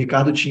 desculpa, o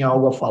Ricardo tinha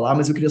algo a falar,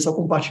 mas eu queria só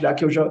compartilhar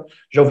que eu já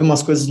ouvi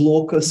umas coisas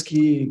loucas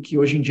que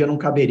hoje em dia não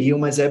caberiam,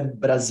 mas é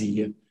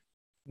Brasília.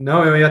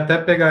 Não, eu ia até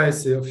pegar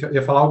eu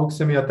ia falar algo que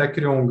você me até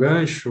criou um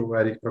gancho,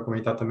 Eric, para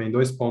comentar também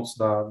 2 pontos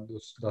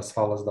das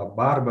falas da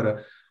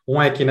Bárbara.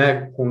 Um é que,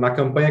 né, na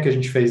campanha que a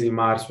gente fez em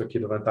março aqui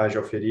do Vantagem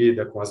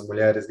Oferida, com as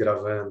mulheres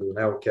gravando,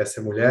 né, o que é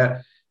ser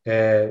mulher,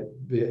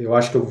 eu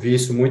acho que eu vi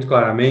isso muito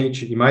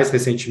claramente, e mais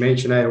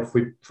recentemente, né, eu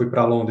fui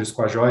para Londres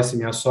com a Joyce,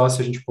 minha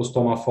sócia, a gente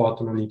postou uma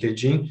foto no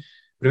LinkedIn.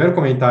 O primeiro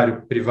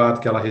comentário privado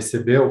que ela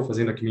recebeu,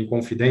 fazendo aqui minha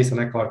confidência,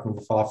 né, claro que não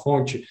vou falar a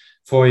fonte,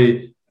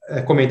 foi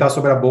comentar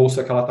sobre a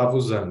bolsa que ela estava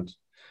usando.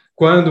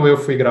 Quando eu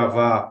fui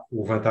gravar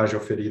o Vantagem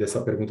Oferida,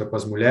 essa pergunta com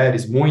as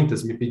mulheres,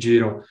 muitas me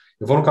pediram,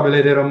 eu vou no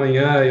cabeleireiro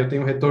amanhã, eu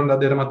tenho retorno da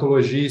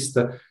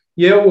dermatologista.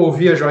 E eu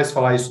ouvi a Joyce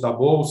falar isso da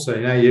bolsa,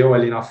 né, e eu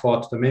ali na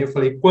foto também, eu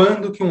falei,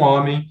 quando que um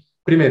homem,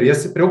 primeiro, ia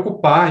se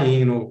preocupar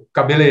em ir no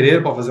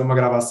cabeleireiro para fazer uma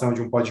gravação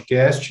de um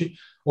podcast,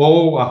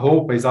 ou a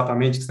roupa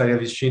exatamente que estaria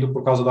vestindo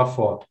por causa da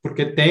foto?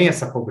 Porque tem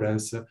essa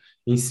cobrança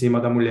em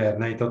cima da mulher,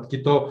 né? Então, aqui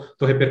estou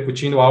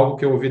repercutindo algo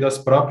que eu ouvi das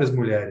próprias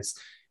mulheres.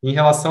 Em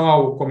relação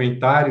ao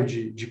comentário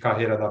de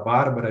carreira da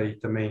Bárbara e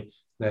também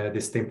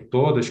desse tempo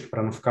todo, acho que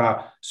para não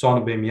ficar só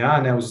no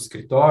BMA, né, os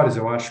escritórios,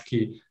 eu acho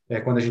que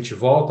quando a gente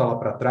volta lá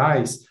para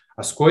trás,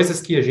 as coisas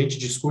que a gente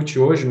discute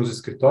hoje nos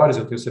escritórios,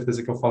 eu tenho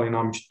certeza que eu falo em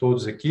nome de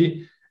todos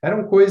aqui,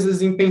 eram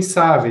coisas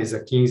impensáveis há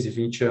 15,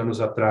 20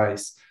 anos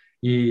atrás.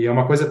 E é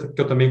uma coisa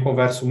que eu também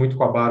converso muito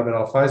com a Bárbara,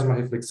 ela faz uma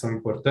reflexão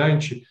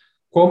importante,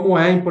 como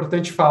é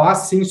importante falar,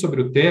 sim,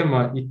 sobre o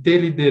tema e ter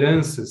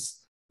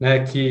lideranças,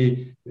 né,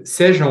 que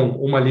sejam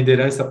uma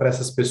liderança para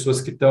essas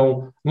pessoas que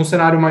estão num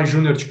cenário mais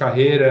júnior de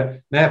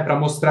carreira, né, para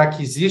mostrar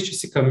que existe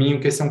esse caminho,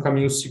 que esse é um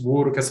caminho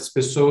seguro, que essas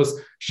pessoas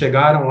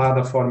chegaram lá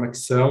da forma que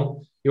são.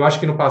 Eu acho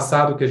que no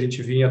passado que a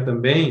gente vinha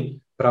também,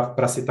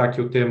 para citar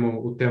aqui o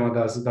tema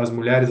das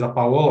mulheres, a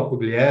Paola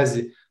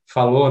Pugliese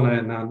falou,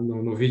 né,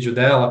 no vídeo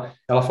dela,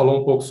 ela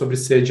falou um pouco sobre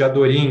ser de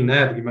Adorim,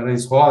 né, do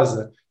Guimarães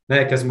Rosa,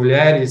 né, que as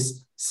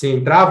mulheres se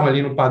entravam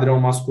ali no padrão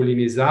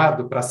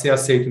masculinizado para ser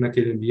aceito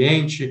naquele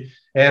ambiente,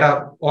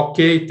 era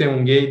ok ter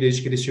um gay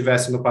desde que ele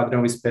estivesse no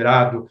padrão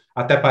esperado,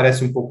 até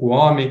parece um pouco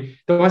homem.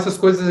 Então, essas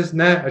coisas,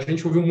 né, a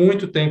gente ouviu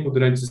muito tempo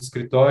durante os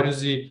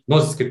escritórios e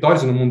nos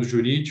escritórios e no mundo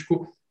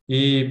jurídico,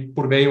 e,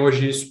 por bem,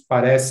 hoje isso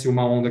parece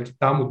uma onda que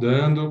está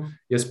mudando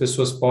e as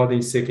pessoas podem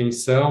ser quem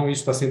são.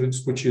 Isso está sendo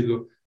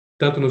discutido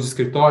tanto nos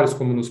escritórios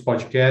como nos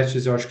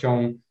podcasts. Eu acho que é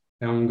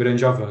um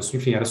grande avanço.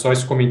 Enfim, era só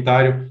esse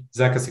comentário.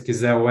 Zeca, se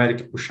quiser, o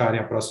Eric puxarem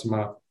a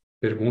próxima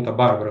pergunta.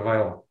 Bárbara, vai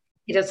lá.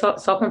 Queria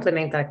só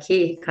complementar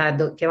aqui,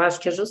 Ricardo, que eu acho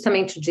que é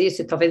justamente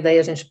disso, e talvez daí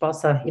a gente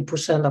possa ir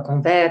puxando a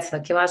conversa,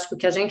 que eu acho que o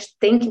que a gente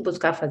tem que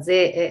buscar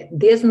fazer é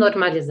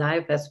desnormalizar,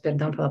 eu peço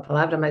perdão pela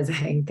palavra, mas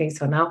é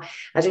intencional,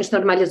 a gente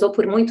normalizou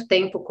por muito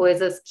tempo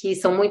coisas que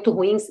são muito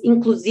ruins,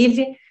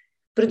 inclusive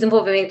para o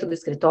desenvolvimento do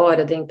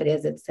escritório, da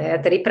empresa,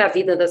 etc., e para a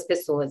vida das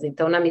pessoas.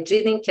 Então, na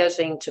medida em que a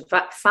gente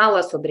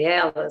fala sobre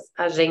elas,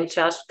 a gente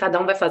acha que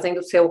cada um vai fazendo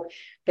o seu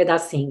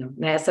pedacinho,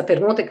 né? Essa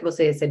pergunta que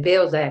você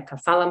recebeu, Zeca,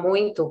 fala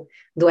muito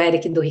do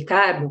Eric e do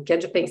Ricardo, que é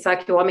de pensar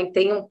que o homem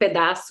tem um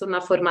pedaço na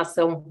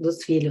formação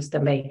dos filhos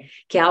também,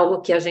 que é algo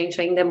que a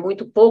gente ainda é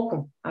muito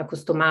pouco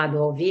acostumado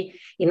a ouvir,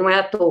 e não é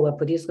à toa,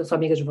 por isso que eu sou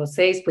amiga de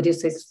vocês, por isso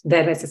vocês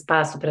deram esse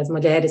espaço para as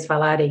mulheres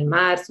falarem em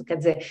março, quer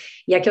dizer,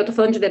 e aqui eu estou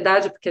falando de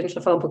verdade, porque a gente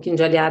vai falar um pouquinho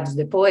de aliados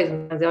depois,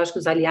 mas eu acho que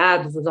os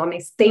aliados, os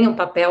homens, têm um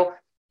papel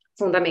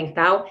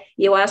fundamental,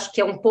 e eu acho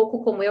que é um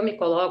pouco como eu me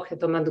coloco,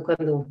 retomando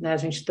quando, né, a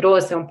gente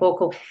trouxe, é um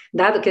pouco,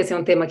 dado que esse é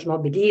um tema que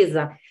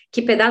mobiliza,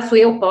 que pedaço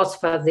eu posso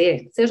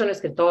fazer, seja no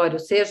escritório,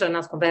 seja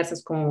nas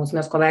conversas com os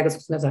meus colegas, com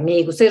os meus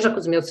amigos, seja com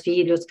os meus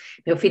filhos.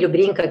 Meu filho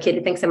brinca que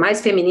ele tem que ser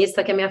mais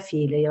feminista que a minha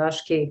filha, e eu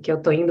acho que eu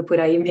estou indo por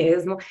aí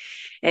mesmo,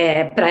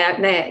 para,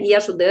 né, ir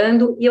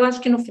ajudando, e eu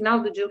acho que no final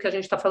do dia o que a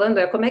gente está falando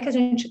é como é que a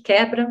gente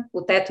quebra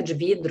o teto de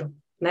vidro,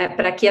 né,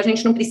 para que a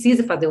gente não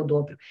precise fazer o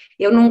dobro.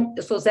 Eu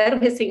sou zero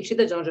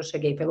ressentida de onde eu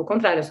cheguei, pelo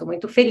contrário, eu sou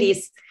muito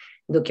feliz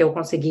do que eu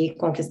consegui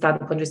conquistar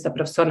do ponto de vista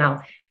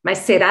profissional. Mas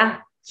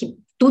será que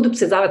tudo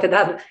precisava ter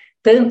dado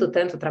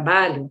tanto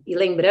trabalho? E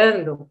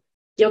lembrando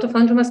que eu estou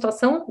falando de uma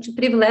situação de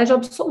privilégio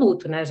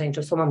absoluto, né, gente?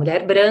 Eu sou uma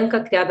mulher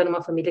branca, criada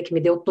numa família que me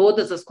deu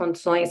todas as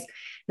condições,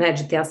 né,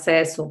 de ter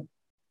acesso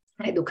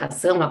à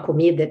educação, à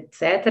comida,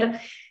 etc.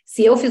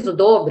 Se eu fiz o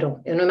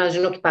dobro, eu não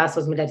imagino o que passa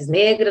as mulheres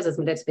negras, as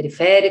mulheres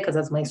periféricas,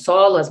 as mães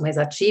solo, as mães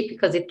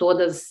atípicas e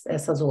todas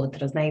essas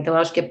outras, né? Então, eu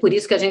acho que é por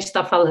isso que a gente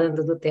está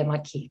falando do tema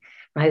aqui.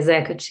 Mas é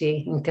que eu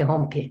te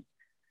interrompi.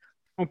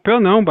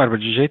 Interrompeu não, Bárbara,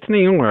 de jeito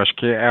nenhum. Eu acho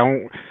que é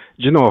um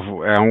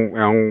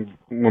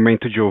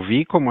momento de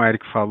ouvir, como o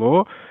Eric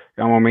falou,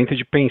 é um momento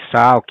de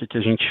pensar o que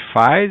a gente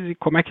faz e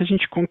como é que a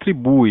gente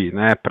contribui,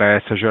 né, para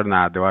essa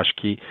jornada. Eu acho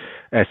que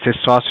ser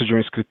sócio de um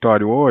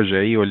escritório hoje,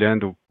 aí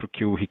olhando para o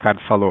que o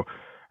Ricardo falou,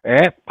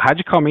 é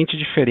radicalmente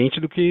diferente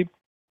do que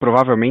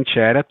provavelmente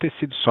era ter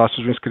sido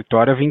sócio de um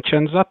escritório há 20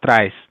 anos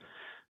atrás,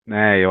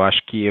 né? Eu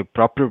acho que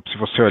se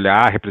você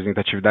olhar, a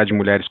representatividade de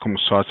mulheres como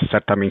sócios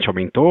certamente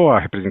aumentou, a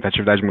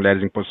representatividade de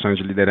mulheres em posições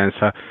de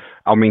liderança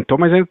aumentou,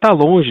 mas ainda está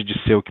longe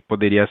de ser o que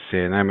poderia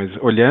ser, né? Mas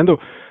olhando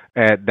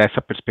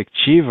dessa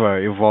perspectiva,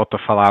 eu volto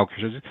a falar algo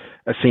que eu já disse,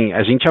 assim,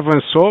 a gente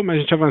avançou, mas a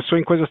gente avançou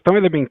em coisas tão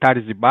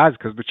elementares e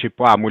básicas, do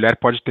tipo, a mulher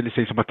pode ter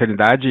licença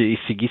maternidade e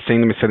seguir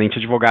sendo uma excelente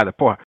advogada.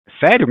 Porra,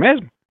 sério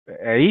mesmo?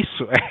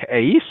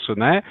 É isso,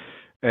 né?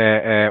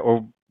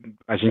 Ou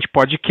a gente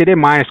pode querer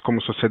mais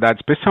como sociedade,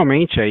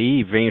 especialmente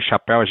aí vem o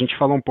chapéu, a gente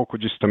falou um pouco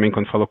disso também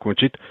quando falou com o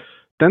Tito,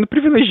 estando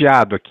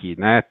privilegiado aqui,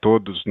 né?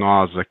 Todos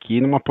nós aqui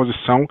numa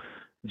posição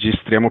de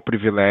extremo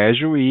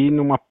privilégio e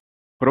numa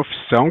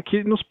profissão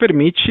que nos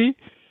permite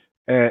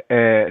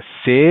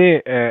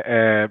ser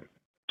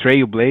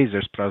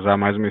trailblazers, para usar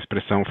mais uma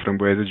expressão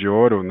framboesa de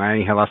ouro, né,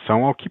 em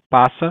relação ao que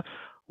passa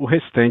o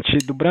restante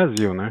do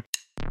Brasil, né?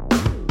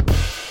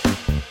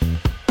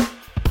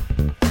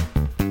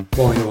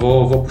 Bom, eu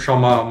vou puxar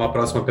uma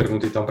próxima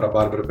pergunta então para a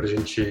Bárbara para a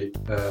gente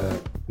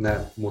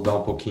né, mudar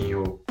um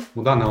pouquinho,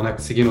 mudar não, né,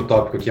 seguir no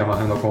tópico aqui,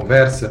 amarrando a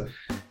conversa.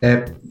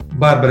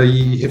 Bárbara,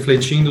 e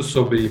refletindo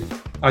sobre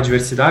a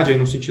diversidade, aí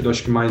no sentido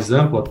acho que mais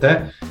amplo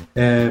até,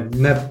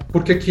 né,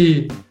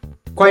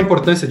 qual a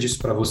importância disso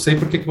para você e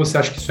por que você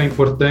acha que isso é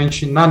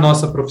importante na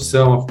nossa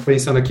profissão,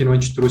 pensando aqui no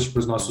Antitrust para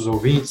os nossos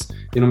ouvintes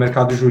e no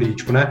mercado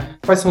jurídico, né?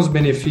 Quais são os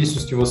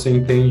benefícios que você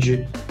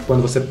entende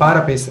quando você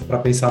para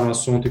pensar no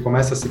assunto e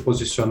começa a se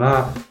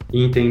posicionar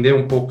e entender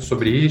um pouco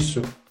sobre isso?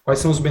 Quais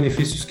são os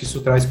benefícios que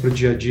isso traz para o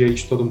dia a dia aí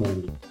de todo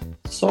mundo?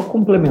 Só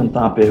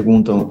complementar a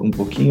pergunta um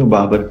pouquinho,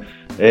 Bárbara,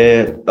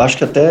 acho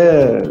que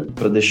até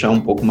para deixar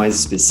um pouco mais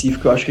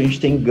específico, eu acho que a gente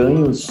tem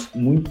ganhos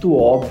muito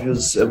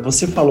óbvios.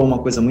 Você falou uma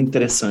coisa muito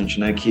interessante,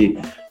 né, que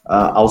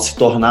ao se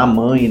tornar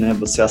mãe, né,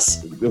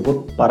 eu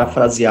vou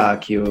parafrasear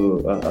aqui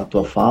a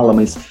tua fala,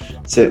 mas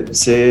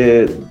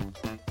você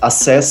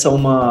acessa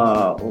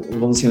uma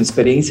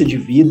experiência de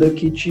vida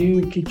que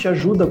te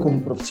ajuda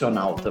como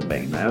profissional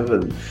também, né?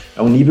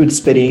 É um nível de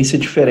experiência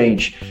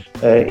diferente.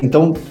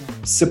 Então,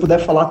 Se você puder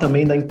falar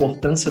também da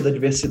importância da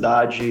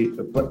diversidade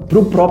para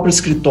o próprio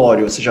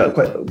escritório, ou seja,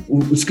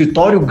 o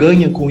escritório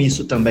ganha com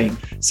isso também.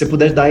 Se você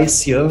puder dar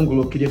esse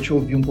ângulo, eu queria te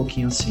ouvir um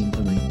pouquinho assim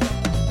também.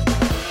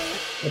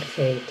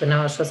 Perfeito.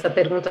 Não, acho essa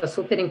pergunta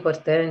super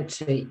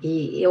importante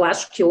e eu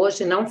acho que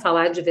hoje não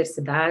falar de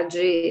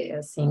diversidade,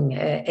 assim,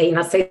 é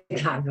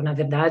inaceitável, na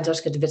verdade.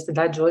 Acho que a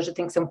diversidade hoje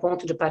tem que ser um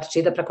ponto de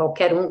partida para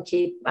qualquer um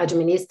que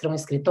administra um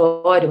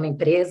escritório, uma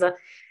empresa,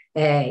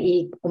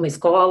 e uma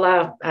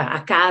escola, a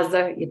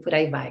casa e por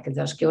aí vai. Quer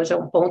dizer, acho que hoje é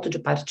um ponto de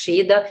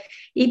partida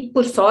e,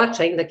 por sorte,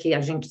 ainda que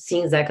a gente,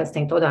 sim, Zeca, você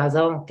tem toda a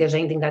razão, esteja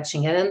ainda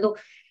engatinhando,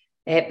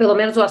 pelo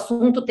menos o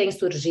assunto tem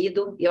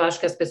surgido e eu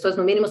acho que as pessoas,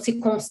 no mínimo, se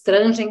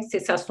constrangem se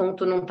esse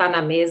assunto não está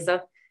na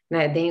mesa,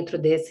 né, dentro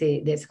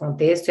desse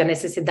contexto, e a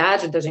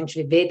necessidade da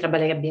gente viver e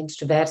trabalhar em ambientes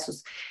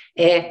diversos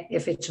é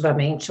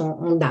efetivamente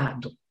um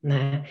dado,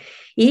 né?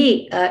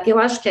 E eu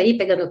acho que aí,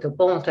 pegando o teu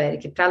ponto,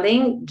 Eric, para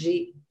além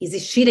de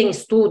existirem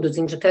estudos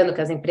indicando que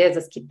as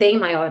empresas que têm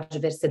maior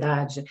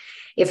diversidade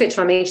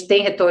efetivamente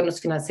têm retornos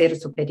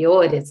financeiros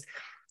superiores,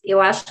 eu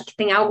acho que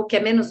tem algo que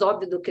é menos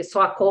óbvio do que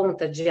só a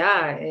conta de,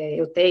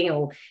 eu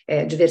tenho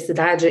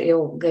diversidade,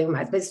 eu ganho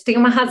mais. Mas isso tem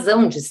uma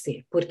razão de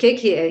ser. Por que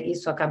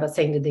isso acaba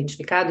sendo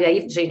identificado? E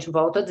aí, gente,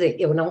 volto a dizer,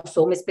 eu não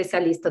sou uma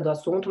especialista do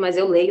assunto, mas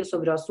eu leio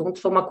sobre o assunto,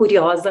 sou uma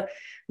curiosa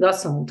do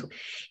assunto.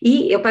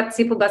 E eu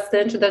participo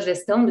bastante da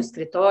gestão do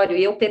escritório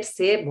e eu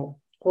percebo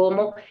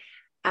como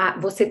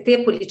você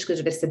ter política de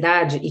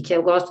diversidade, e que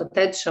eu gosto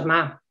até de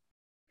chamar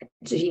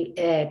de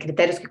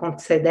critérios que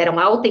consideram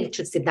a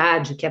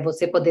autenticidade, que é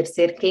você poder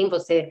ser quem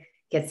você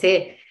quer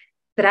ser,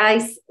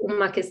 traz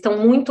uma questão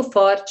muito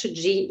forte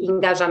de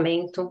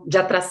engajamento, de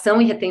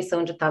atração e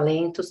retenção de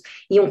talentos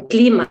e um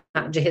clima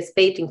de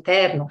respeito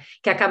interno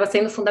que acaba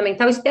sendo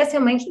fundamental,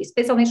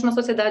 especialmente numa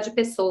sociedade de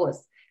pessoas.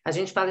 A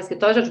gente fala em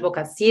escritório de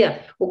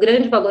advocacia, o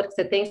grande valor que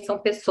você tem são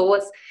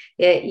pessoas,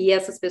 e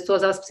essas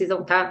pessoas elas precisam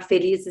estar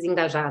felizes e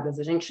engajadas.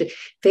 A gente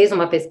fez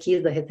uma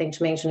pesquisa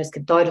recentemente no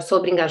escritório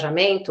sobre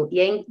engajamento, e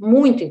é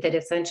muito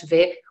interessante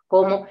ver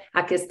como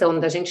a questão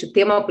da gente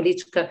ter uma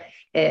política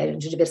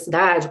de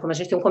diversidade, como a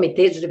gente tem um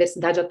comitê de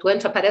diversidade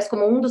atuante, aparece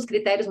como um dos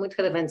critérios muito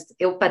relevantes.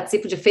 Eu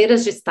participo de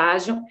feiras de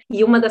estágio,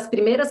 e uma das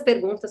primeiras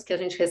perguntas que a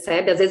gente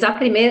recebe, às vezes a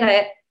primeira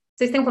é: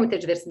 vocês têm um comitê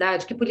de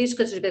diversidade? Que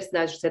políticas de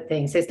diversidade você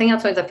tem? Vocês têm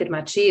ações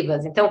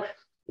afirmativas? Então,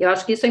 eu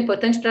acho que isso é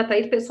importante para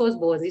atrair pessoas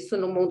boas. Isso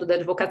no mundo da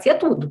advocacia é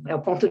tudo. É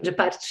o ponto de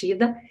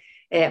partida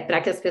para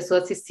que as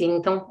pessoas se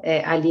sintam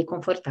ali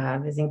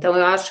confortáveis. Então,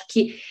 eu acho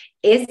que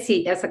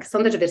essa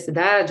questão da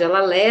diversidade, ela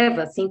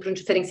leva, assim, para um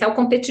diferencial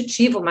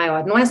competitivo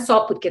maior. Não é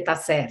só porque está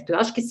certo. Eu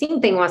acho que sim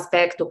tem um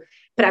aspecto,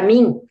 para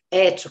mim,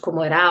 ético,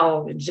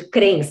 moral, de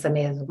crença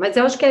mesmo. Mas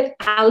eu acho que,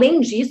 além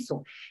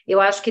disso, eu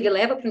acho que ele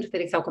leva para um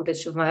diferencial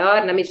competitivo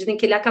maior na medida em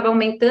que ele acaba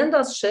aumentando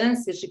as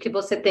chances de que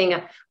você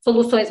tenha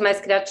soluções mais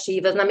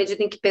criativas, na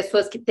medida em que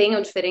pessoas que tenham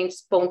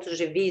diferentes pontos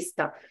de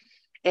vista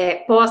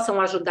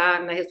possam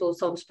ajudar na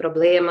resolução dos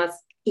problemas.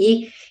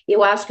 E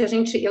eu acho que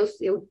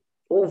eu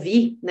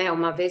ouvi, né,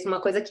 uma vez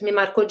uma coisa que me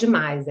marcou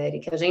demais,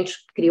 Eric. A gente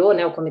criou,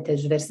 né, o Comitê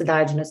de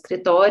Diversidade no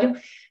escritório,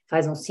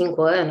 faz uns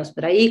 5 anos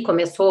por aí,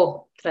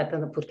 começou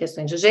tratando por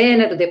questões de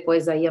gênero,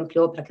 depois aí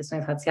ampliou para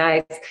questões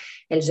raciais,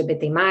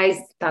 LGBT+,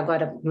 está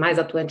agora mais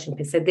atuante em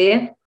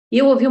PCD. E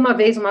eu ouvi uma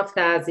vez uma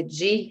frase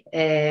de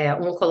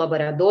um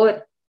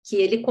colaborador que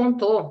ele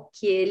contou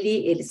que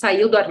ele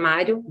saiu do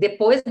armário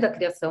depois da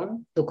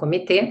criação do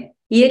comitê,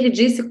 e ele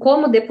disse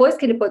como depois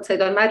que ele pôde sair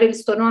do armário, ele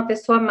se tornou uma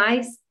pessoa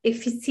mais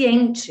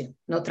eficiente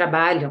no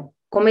trabalho,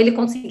 como ele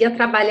conseguia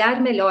trabalhar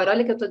melhor.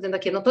 Olha o que eu estou dizendo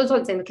aqui, não estou só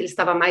dizendo que ele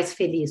estava mais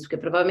feliz, porque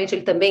provavelmente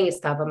ele também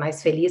estava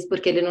mais feliz,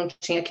 porque ele não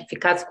tinha que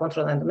ficar se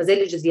controlando, mas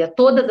ele dizia,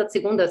 todas as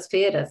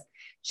segundas-feiras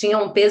tinha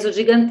um peso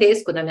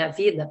gigantesco na minha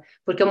vida,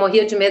 porque eu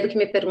morria de medo que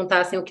me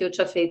perguntassem o que eu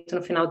tinha feito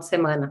no final de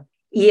semana.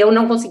 E eu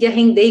não conseguia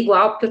render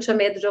igual, porque eu tinha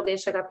medo de alguém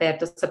chegar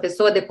perto. Essa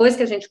pessoa, depois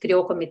que a gente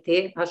criou o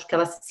comitê, acho que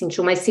ela se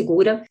sentiu mais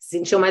segura, se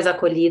sentiu mais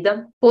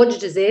acolhida, pôde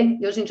dizer,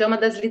 e hoje em dia é uma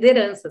das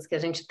lideranças que a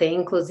gente tem,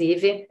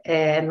 inclusive,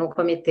 no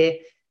comitê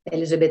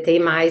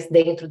LGBTI+,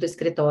 dentro do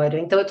escritório.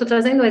 Então, eu estou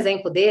trazendo um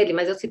exemplo dele,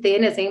 mas eu citei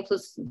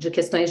exemplos de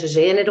questões de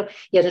gênero,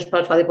 e a gente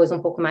pode falar depois um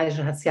pouco mais de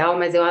racial,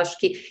 mas eu acho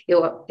que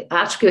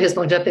eu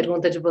respondi a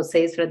pergunta de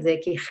vocês para dizer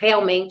que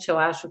realmente eu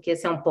acho que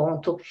esse é um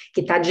ponto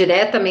que está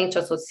diretamente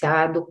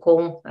associado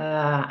com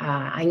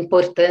a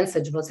importância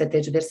de você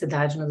ter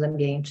diversidade nos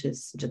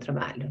ambientes de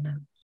trabalho, né?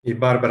 E,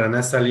 Bárbara,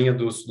 nessa linha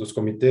dos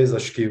comitês,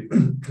 acho que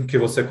o que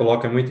você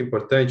coloca é muito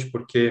importante,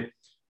 porque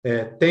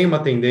tem uma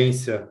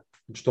tendência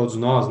de todos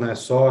nós, né,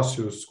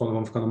 sócios, quando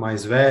vão ficando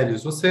mais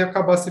velhos, você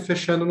acaba se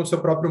fechando no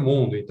seu próprio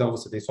mundo. Então,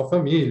 você tem sua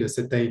família,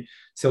 você tem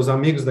seus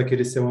amigos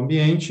daquele seu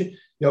ambiente,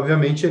 e,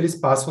 obviamente, eles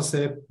passam a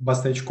ser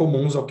bastante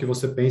comuns ao que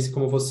você pensa e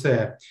como você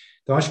é.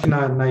 Então, acho que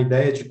na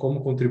ideia de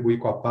como contribuir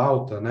com a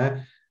pauta,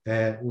 né,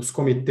 os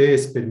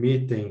comitês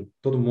permitem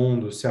todo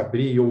mundo se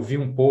abrir e ouvir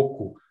um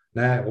pouco,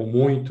 né, ou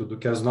muito, do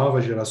que as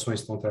novas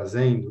gerações estão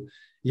trazendo.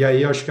 E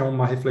aí, eu acho que é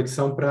uma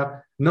reflexão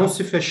para não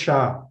se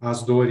fechar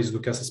às dores do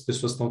que essas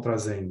pessoas estão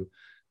trazendo,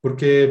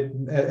 porque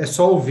é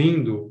só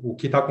ouvindo o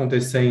que está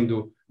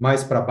acontecendo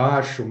mais para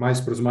baixo,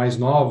 mais para os mais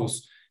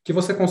novos, que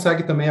você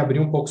consegue também abrir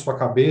um pouco sua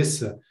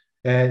cabeça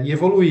e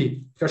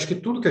evoluir. Porque eu acho que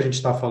tudo que a gente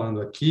está falando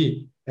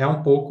aqui é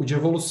um pouco de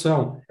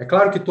evolução. É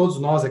claro que todos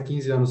nós, há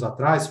 15 anos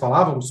atrás,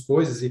 falávamos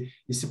coisas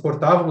e se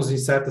portávamos em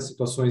certas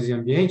situações e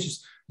ambientes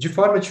de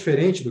forma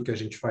diferente do que a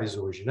gente faz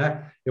hoje,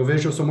 né? Eu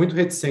sou muito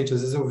reticente, às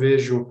vezes eu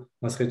vejo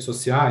nas redes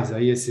sociais,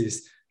 aí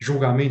esses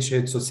julgamentos de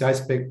redes sociais,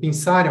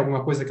 pensar em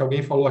alguma coisa que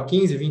alguém falou há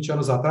 15, 20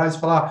 anos atrás e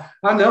falar,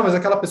 não, mas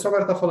aquela pessoa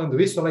agora está falando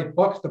isso, ela é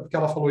hipócrita porque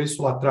ela falou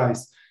isso lá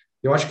atrás.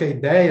 Eu acho que a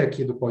ideia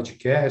aqui do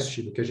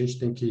podcast, do que a gente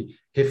tem que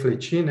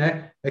refletir,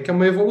 né, é que é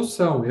uma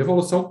evolução. A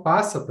evolução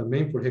passa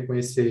também por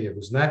reconhecer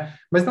erros, né?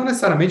 Mas não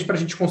necessariamente para a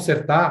gente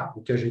consertar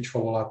o que a gente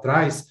falou lá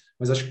atrás,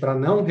 mas acho que para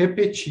não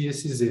repetir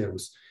esses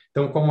erros.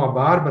 Então, como a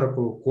Bárbara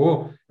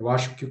colocou, eu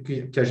acho que o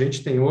que a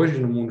gente tem hoje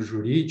no mundo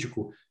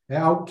jurídico é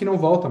algo que não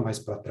volta mais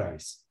para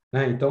trás,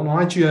 né? Então, não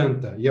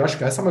adianta. E eu acho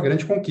que essa é uma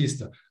grande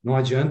conquista. Não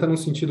adianta num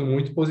sentido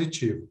muito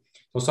positivo.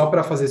 Então, só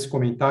para fazer esse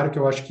comentário, que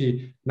eu acho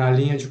que na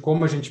linha de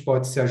como a gente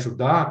pode se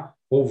ajudar,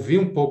 ouvir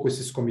um pouco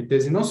esses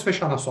comitês e não se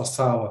fechar na sua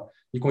sala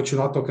e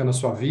continuar tocando a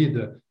sua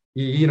vida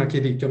e ir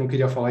naquele, que eu não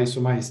queria falar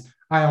isso, mas,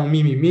 é um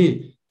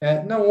mimimi,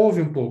 não,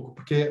 ouve um pouco,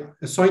 porque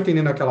é só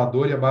entendendo aquela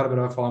dor, e a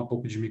Bárbara vai falar um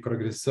pouco de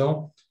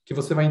microagressão, que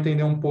você vai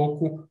entender um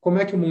pouco como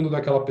é que o mundo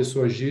daquela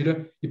pessoa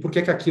gira e por que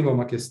aquilo é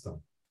uma questão.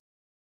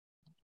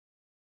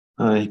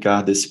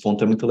 Ricardo, esse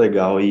ponto é muito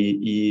legal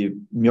e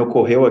me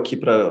ocorreu aqui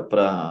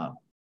para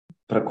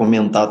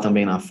comentar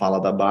também na fala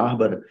da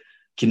Bárbara,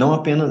 que não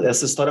apenas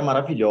essa história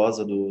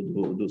maravilhosa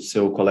do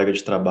seu colega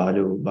de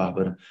trabalho,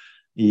 Bárbara,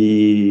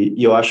 e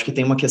eu acho que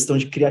tem uma questão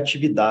de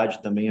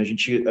criatividade também. A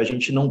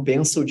gente não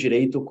pensa o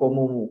direito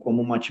como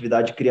uma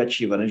atividade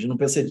criativa, né? A gente não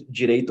pensa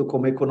direito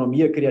como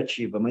economia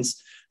criativa, mas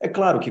é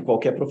claro que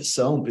qualquer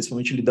profissão,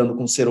 principalmente lidando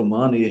com o ser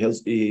humano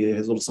e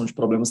resolução de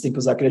problemas, tem que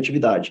usar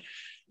criatividade.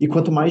 E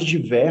quanto mais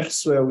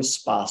diverso é o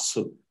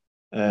espaço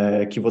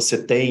que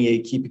você tem, a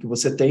equipe que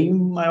você tem,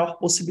 maior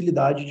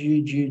possibilidade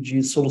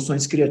de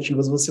soluções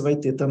criativas você vai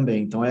ter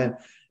também. Então, é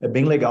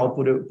bem legal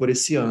por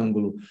esse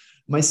ângulo.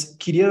 Mas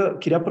queria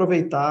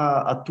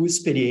aproveitar a tua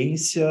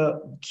experiência,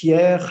 que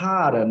é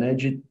rara, né,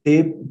 de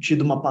ter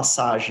tido uma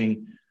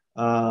passagem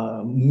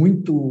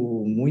muito,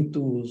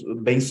 muito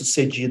bem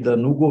sucedida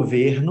no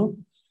governo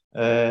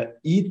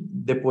e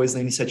depois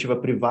na iniciativa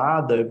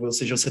privada, ou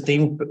seja, você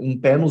tem um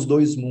pé nos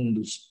dois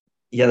mundos.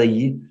 E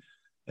aí,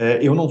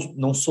 eu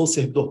não sou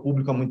servidor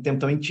público há muito tempo,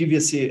 também tive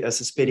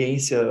essa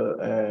experiência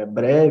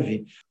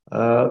breve.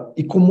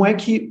 E como é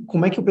que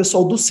o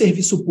pessoal do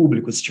serviço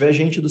público, se tiver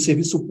gente do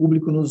serviço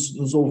público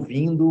nos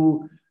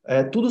ouvindo,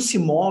 tudo se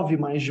move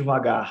mais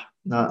devagar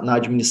na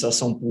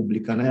administração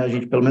pública, né? A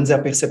gente, pelo menos é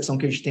a percepção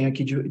que a gente tem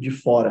aqui de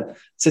fora.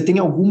 Você tem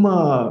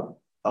alguma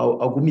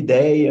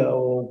ideia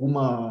ou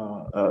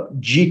alguma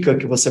dica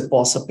que você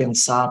possa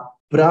pensar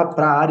para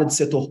a área do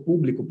setor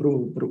público,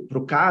 para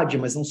o CAD,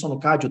 mas não só no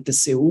CAD, o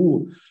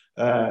TCU,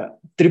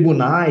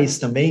 tribunais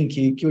também,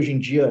 que hoje em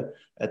dia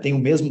tem o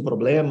mesmo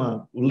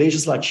problema, o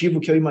legislativo,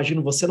 que eu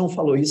imagino, você não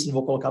falou isso, não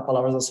vou colocar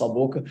palavras na sua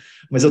boca,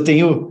 mas eu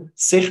tenho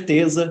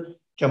certeza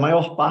que a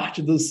maior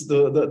parte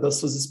das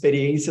suas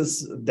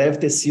experiências deve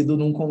ter sido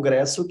num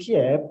congresso que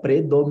é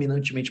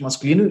predominantemente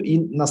masculino, e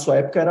na sua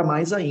época era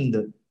mais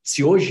ainda.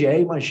 Se hoje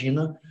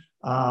imagina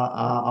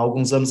há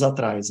alguns anos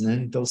atrás,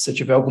 né? Então, se você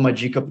tiver alguma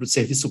dica para o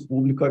serviço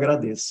público, eu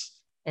agradeço.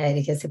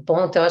 Eric, esse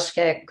ponto eu acho que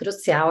é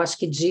crucial, acho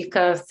que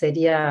dica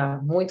seria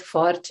muito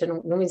forte,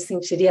 não me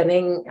sentiria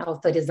nem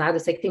autorizada. Eu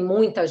sei que tem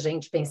muita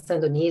gente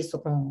pensando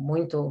nisso,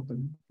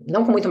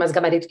 não com muito mais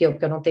gabarito que eu,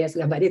 porque eu não tenho esse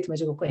gabarito, mas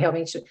digo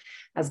realmente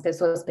as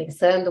pessoas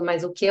pensando,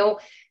 mas o que eu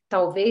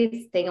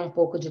talvez tenha um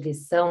pouco de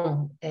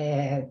lição,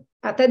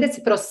 até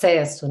desse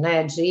processo,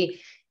 né, de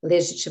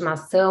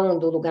legitimação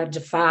do lugar de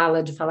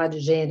falar de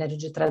gênero,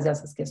 de trazer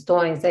essas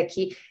questões, é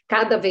que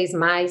cada vez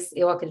mais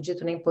eu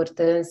acredito na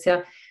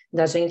importância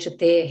da gente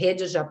ter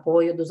redes de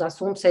apoio, dos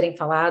assuntos serem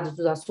falados,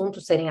 dos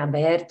assuntos serem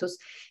abertos,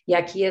 e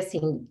aqui,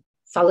 assim,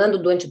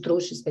 falando do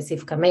antitruste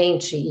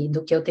especificamente e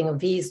do que eu tenho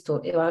visto,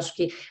 eu acho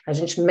que a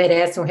gente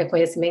merece um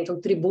reconhecimento,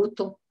 um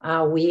tributo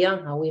à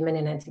WIA, a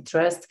Women in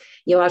Antitrust,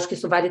 e eu acho que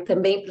isso vale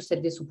também para o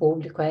serviço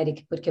público,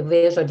 Eric, porque eu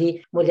vejo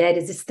ali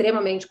mulheres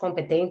extremamente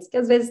competentes que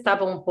às vezes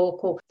estavam um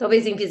pouco,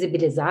 talvez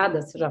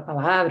invisibilizadas, seja a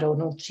palavra, ou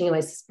não tinham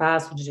esse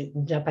espaço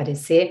de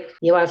aparecer,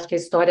 e eu acho que a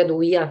história do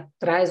WIA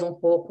traz um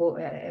pouco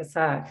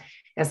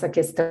essa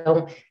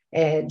questão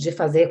de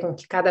fazer com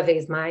que cada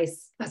vez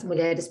mais as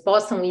mulheres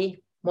possam ir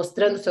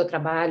mostrando o seu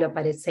trabalho,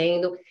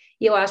 aparecendo,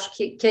 e eu acho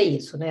que é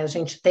isso, né? A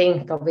gente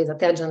tem, talvez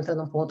até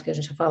adiantando um ponto que a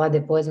gente vai falar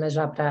depois, mas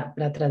já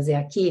para trazer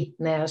aqui,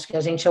 né? Acho que a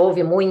gente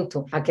ouve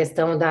muito a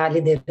questão da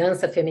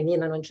liderança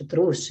feminina no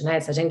antitruste, né?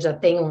 Se a gente já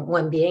tem um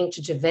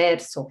ambiente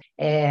diverso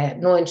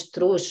no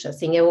antitruste,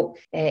 assim,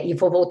 e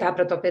vou voltar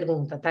para a tua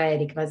pergunta, tá,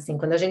 Eric? Mas assim,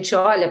 quando a gente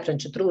olha para o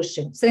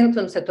antitruste,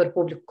 tanto no setor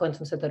público quanto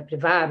no setor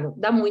privado,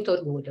 dá muito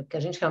orgulho, porque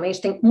a gente realmente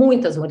tem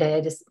muitas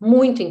mulheres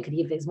muito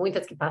incríveis,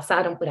 muitas que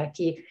passaram por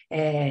aqui,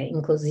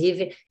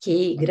 inclusive,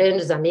 que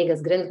grandes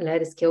amigas, grandes mulheres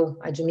mulheres que eu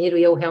admiro,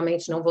 e eu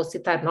realmente não vou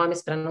citar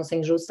nomes para não ser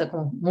injusta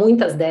com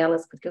muitas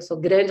delas, porque eu sou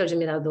grande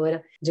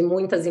admiradora de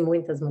muitas e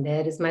muitas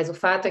mulheres, mas o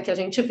fato é que a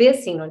gente vê,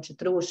 sim, no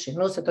Antitruste,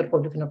 no setor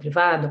público e no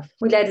privado,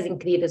 mulheres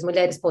incríveis,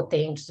 mulheres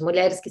potentes,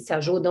 mulheres que se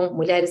ajudam,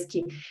 mulheres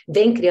que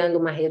vêm criando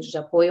uma rede de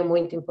apoio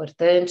muito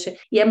importante,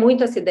 e é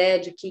muito essa ideia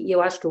de que, e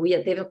eu acho que o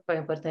IA teve um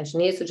papel importante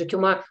nisso, de que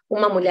uma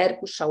mulher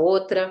puxa a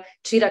outra,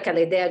 tira aquela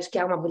ideia de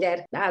que uma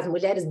mulher, as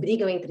mulheres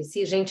brigam entre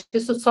si, gente,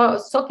 isso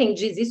só quem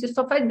diz isso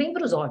só faz bem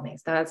para os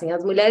homens, tá? Assim,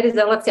 as mulheres,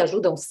 elas se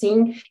ajudam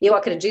sim, eu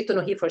acredito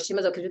no He for She,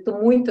 mas eu acredito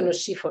muito no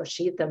She for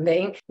She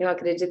também, eu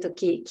acredito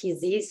que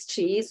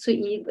existe isso,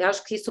 e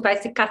acho que isso vai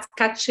se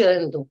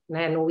cascateando,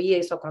 né? No IA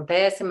isso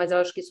acontece, mas eu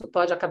acho que isso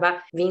pode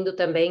acabar vindo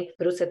também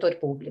para o setor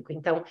público.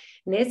 Então,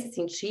 nesse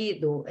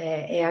sentido,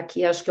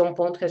 aqui acho que é um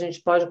ponto que a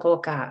gente pode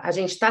colocar. A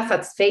gente está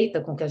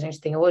satisfeita com o que a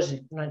gente tem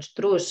hoje no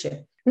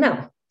Antitruste?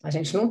 Não. A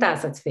gente não está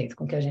satisfeito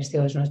com o que a gente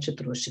tem hoje no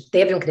Antitruste.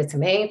 Teve um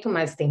crescimento,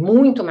 mas tem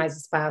muito mais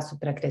espaço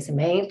para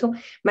crescimento,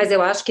 mas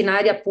eu acho que na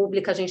área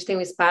pública a gente tem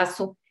um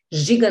espaço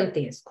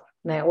gigantesco,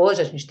 né?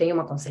 Hoje a gente tem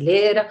uma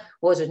conselheira,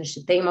 hoje a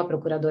gente tem uma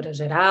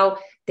procuradora-geral,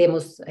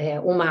 temos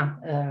uma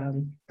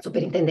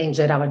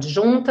superintendente-geral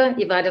adjunta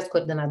e várias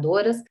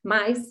coordenadoras,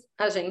 mas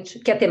a gente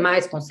quer ter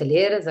mais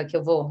conselheiras. Aqui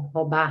eu vou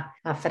roubar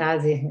a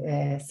frase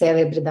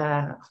célebre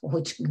da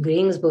Ruth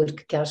Ginsburg,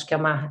 que acho que é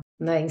uma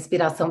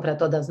inspiração para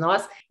todas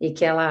nós, e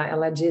que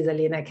ela diz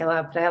ali, né, que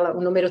para ela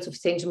o número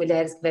suficiente de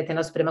mulheres que vai ter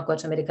na Suprema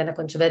Corte Americana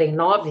quando tiverem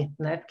 9,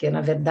 né, porque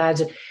na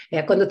verdade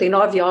quando tem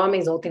 9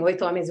 homens ou tem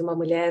 8 homens e uma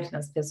mulher,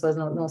 as pessoas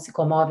não se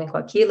comovem com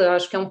aquilo. Eu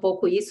acho que é um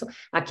pouco isso.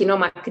 Aqui não é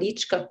uma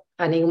crítica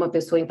a nenhuma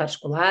pessoa em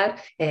particular,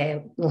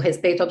 um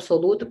respeito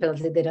absoluto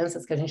pelas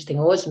lideranças que a gente tem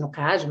hoje no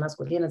CAD,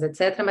 masculinas,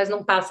 etc., mas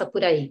não passa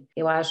por aí.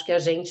 Eu acho que a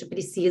gente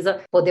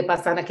precisa poder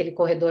passar naquele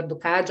corredor do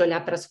CAD,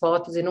 olhar para as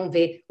fotos e não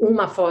ver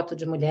uma foto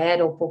de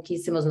mulher ou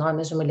pouquíssimos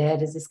nomes de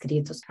mulheres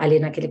escritos ali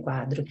naquele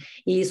quadro.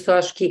 E isso eu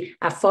acho que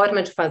a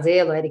forma de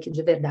fazê-lo, Eric,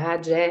 de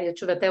verdade, eu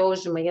tive até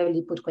hoje de manhã, eu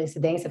li por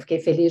coincidência, fiquei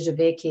feliz de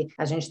ver que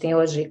a gente tem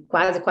hoje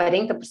quase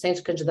 40%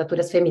 de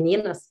candidaturas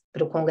femininas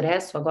para o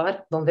Congresso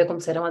agora, vamos ver como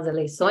serão as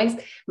eleições,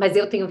 mas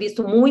eu tenho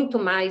visto muito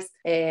mais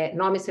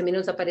nomes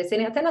femininos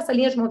aparecerem, até nessa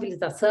linha de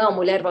mobilização,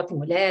 mulher vota em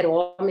mulher,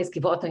 homens que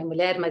votam em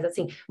mulher, mas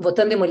assim,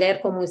 votando em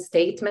mulher como um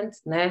statement,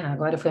 né?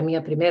 Agora foi a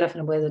minha primeira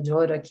framboesa de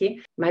ouro aqui,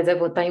 mas é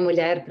votar em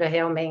mulher para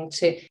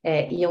realmente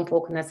ir um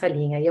pouco nessa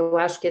linha. E eu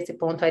acho que esse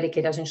ponto,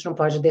 Eric, a gente não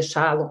pode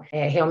deixá-lo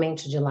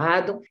realmente de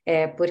lado,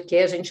 porque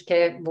a gente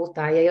quer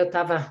voltar. E aí eu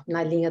estava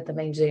na linha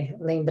também de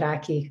lembrar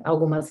aqui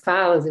algumas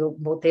falas, eu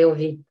voltei a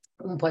ouvir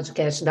um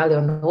podcast da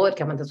Leonor,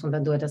 que é uma das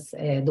fundadoras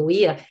do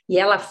IA, e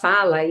ela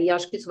fala, e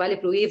acho que isso vale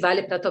para o IA e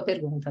vale para a tua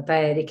pergunta,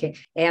 tá, Eric?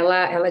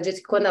 Ela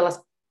disse que quando elas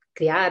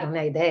criaram,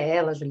 né, a ideia,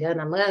 ela,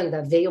 Juliana,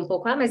 Amanda, veio um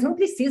pouco, mas não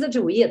precisa de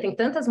UIA, tem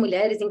tantas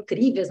mulheres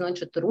incríveis no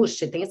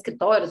Antitruste, tem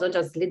escritórios onde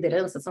as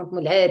lideranças são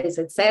mulheres,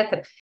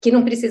 etc., que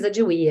não precisa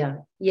de UIA.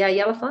 E aí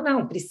ela falou,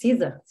 não,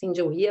 precisa sim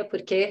de UIA,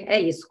 porque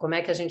é isso, como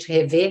é que a gente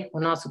revê o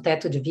nosso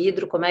teto de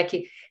vidro,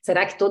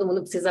 será que todo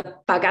mundo precisa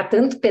pagar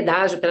tanto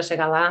pedágio para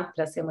chegar lá,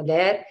 para ser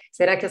mulher?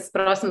 Será que as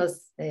próximas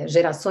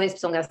gerações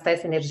precisam gastar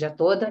essa energia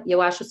toda? E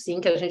eu acho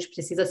sim que a gente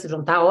precisa se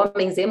juntar,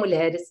 homens e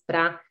mulheres,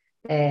 para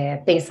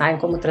pensar em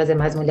como trazer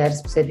mais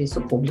mulheres para o serviço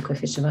público,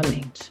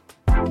 efetivamente.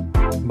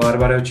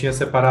 Bárbara, eu tinha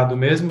separado o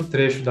mesmo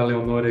trecho da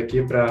Leonor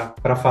aqui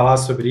para falar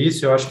sobre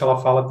isso. Eu acho que ela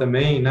fala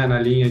também, né, na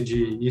linha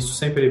de isso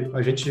sempre,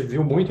 a gente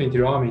viu muito entre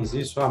homens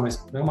isso,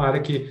 mas é uma área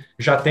que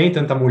já tem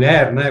tanta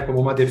mulher, né, como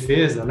uma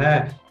defesa,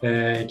 né,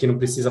 que não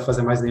precisa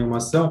fazer mais nenhuma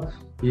ação.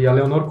 E a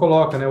Leonor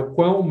coloca, né, o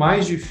quão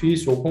mais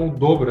difícil, ou quão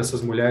dobro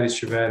essas mulheres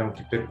tiveram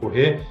que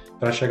percorrer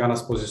para chegar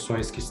nas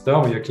posições que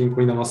estão, e aqui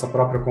incluindo a nossa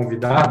própria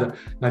convidada,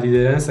 na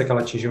liderança que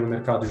ela atingiu no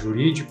mercado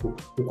jurídico,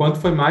 o quanto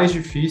foi mais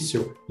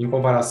difícil em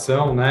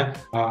comparação, né,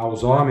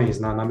 aos homens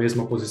na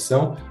mesma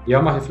posição, e é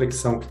uma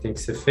reflexão que tem que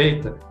ser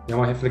feita, e é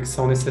uma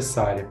reflexão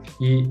necessária.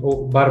 E,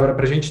 Bárbara,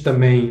 para a gente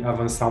também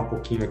avançar um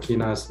pouquinho aqui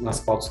nas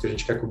pautas que a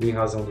gente quer cobrir em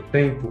razão do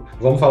tempo,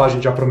 vamos falar, a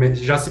gente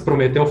já se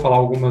prometeu falar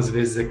algumas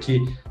vezes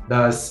aqui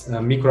das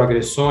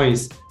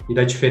microagressões e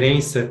da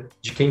diferença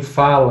de quem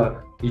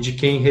fala e de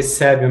quem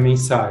recebe a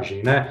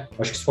mensagem, né?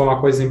 Acho que isso foi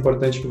uma coisa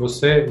importante que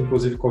você,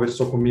 inclusive,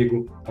 conversou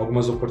comigo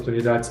algumas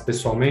oportunidades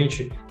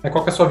pessoalmente.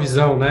 Qual que é a sua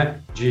visão,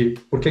 né? De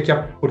por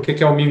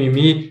que é o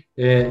mimimi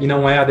e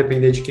não é a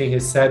depender de quem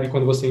recebe,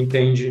 quando você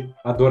entende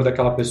a dor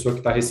daquela pessoa que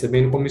está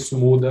recebendo, como isso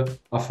muda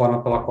a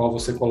forma pela qual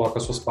você coloca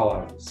as suas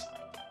palavras?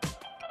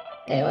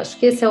 Eu acho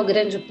que esse é o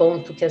grande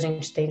ponto que a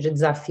gente tem de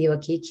desafio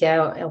aqui, que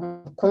é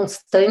um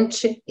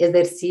constante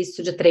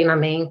exercício de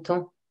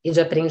treinamento e de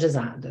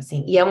aprendizado,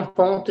 assim, e é um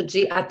ponto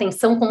de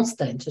atenção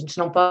constante, a gente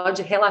não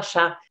pode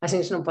relaxar, a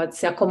gente não pode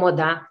se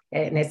acomodar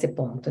nesse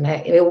ponto,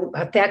 né? Eu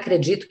até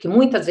acredito que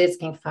muitas vezes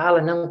quem fala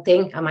não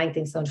tem a má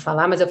intenção de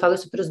falar, mas eu falo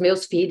isso para os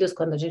meus filhos,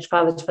 quando a gente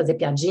fala de fazer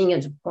piadinha,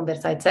 de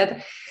conversar,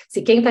 etc.,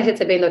 se quem está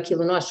recebendo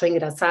aquilo não achou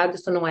engraçado,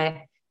 isso não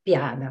é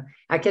piada.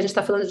 Aqui a gente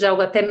está falando de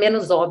algo até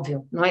menos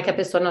óbvio, não é que a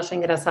pessoa não achou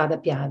engraçada a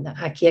piada,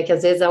 aqui é que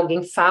às vezes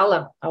alguém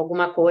fala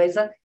alguma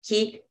coisa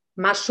que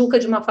machuca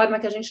de uma forma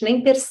que a gente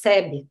nem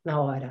percebe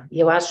na hora. E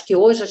eu acho que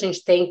hoje a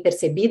gente tem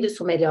percebido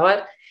isso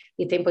melhor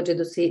e tem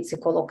podido se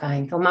colocar.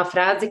 Então, uma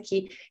frase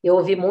que eu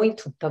ouvi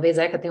muito, talvez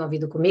a Eka tenha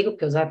ouvido comigo,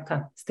 porque o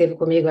Zeca esteve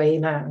comigo aí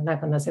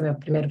quando nasceu meu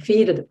primeiro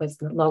filho, depois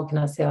logo que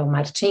nasceu o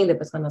Martim,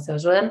 depois quando nasceu a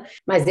Joana,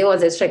 mas eu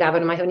às vezes chegava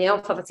numa reunião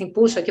e falava assim,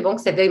 puxa, que bom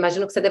que você veio,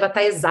 imagino que você deva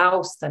estar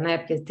exausta, né,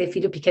 porque ter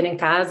filho pequeno em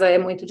casa é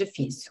muito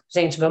difícil.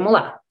 Gente, vamos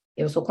lá,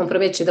 eu sou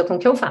comprometida com o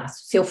que eu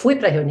faço. Se eu fui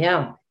para a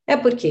reunião, é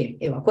porque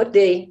eu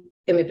acordei,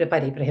 eu me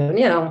preparei para a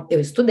reunião, eu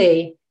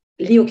estudei,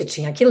 li o que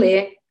tinha que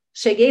ler,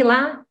 cheguei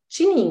lá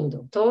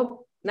tinindo,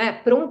 estou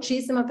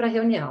prontíssima para a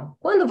reunião.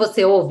 Quando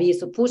você ouve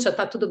isso, puxa,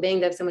 tá tudo bem,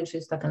 deve ser muito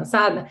difícil, tá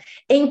cansada,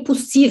 é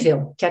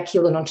impossível que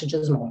aquilo não te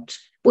desmonte,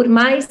 por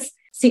mais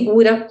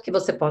segura que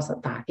você possa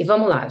estar. E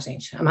vamos lá,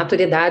 gente, a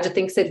maturidade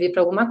tem que servir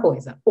para alguma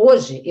coisa.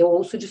 Hoje, eu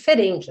ouço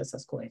diferente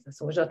essas coisas,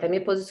 hoje eu até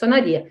me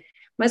posicionaria,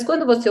 mas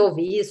quando você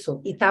ouve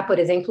isso e está, por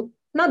exemplo,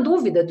 na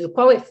dúvida de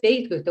qual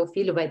efeito que o teu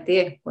filho vai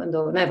ter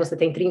quando você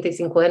tem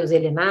 35 anos e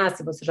ele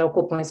nasce, você já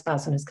ocupa um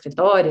espaço no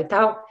escritório e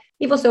tal,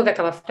 e você ouve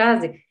aquela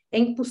frase, é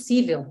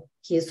impossível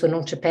que isso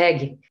não te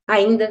pegue,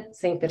 ainda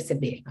sem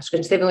perceber. Acho que a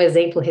gente teve um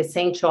exemplo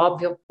recente,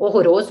 óbvio,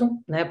 horroroso,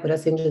 né, por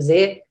assim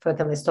dizer, foi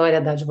aquela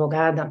história da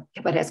advogada que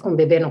aparece com um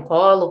bebê no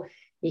colo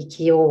e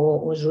que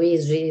o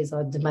juiz,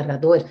 o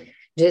desembargador,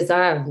 diz,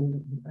 a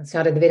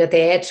senhora deveria ter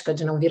ética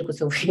de não vir com o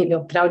seu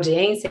filho para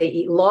audiência,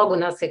 e logo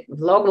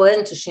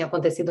antes tinha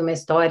acontecido uma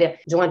história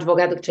de um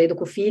advogado que tinha ido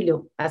com o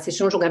filho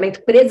assistir um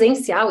julgamento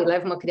presencial e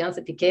leva uma criança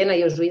pequena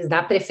e o juiz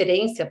dá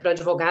preferência para o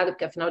advogado,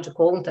 porque afinal de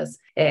contas,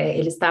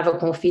 ele estava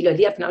com o filho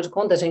ali, afinal de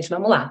contas, gente,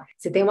 vamos lá.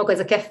 Se tem uma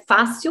coisa que é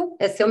fácil,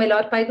 é ser o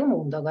melhor pai do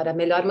mundo. Agora, a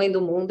melhor mãe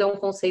do mundo é um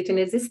conceito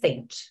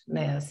inexistente,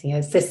 né? Assim,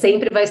 você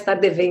sempre vai estar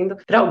devendo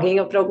para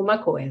alguém ou para alguma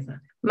coisa.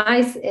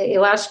 Mas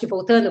eu acho que,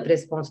 voltando para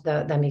esse ponto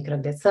da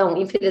microagressão,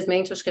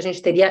 infelizmente, acho que a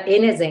gente teria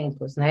N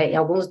exemplos, né? E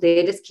alguns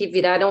deles que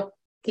viraram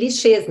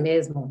clichês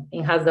mesmo,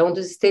 em razão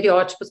dos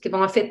estereótipos que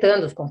vão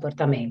afetando os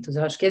comportamentos.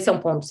 Eu acho que esse é um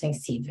ponto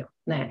sensível,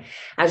 né?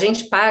 A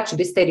gente parte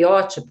do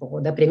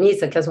estereótipo, da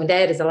premissa que as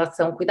mulheres, elas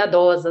são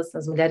cuidadosas,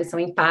 as mulheres são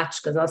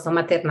empáticas, elas são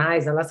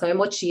maternais, elas são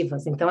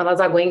emotivas, então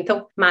elas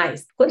aguentam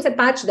mais. Quando você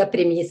parte da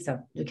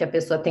premissa de que a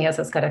pessoa tem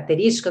essas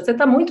características, você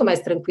está muito mais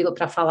tranquilo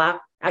para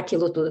falar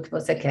aquilo tudo que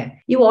você quer.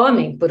 E o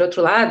homem, por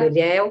outro lado, ele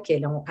é o quê?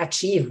 Ele é um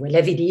ativo, ele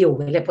é viril,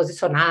 ele é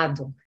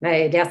posicionado,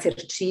 né? Ele é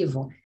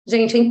assertivo.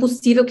 Gente, é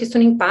impossível que isso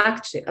não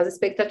impacte as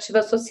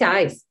expectativas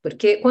sociais,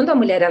 porque quando a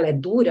mulher ela é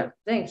dura,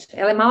 gente,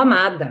 ela é mal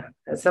amada.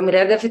 Essa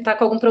mulher deve estar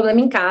com algum problema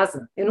em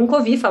casa. Eu nunca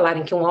ouvi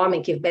falarem que um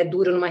homem que é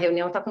duro numa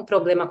reunião está com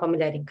problema com a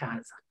mulher em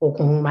casa, ou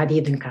com o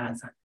marido em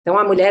casa. Então,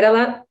 a mulher,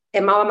 ela é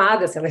mal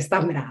amada se ela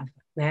está brava,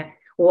 né?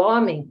 O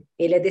homem,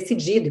 ele é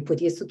decidido, e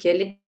por isso que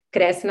ele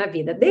cresce na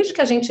vida. Desde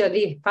que a gente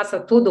ali faça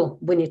tudo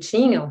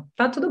bonitinho,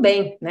 tá tudo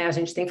bem, né? A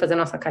gente tem que fazer a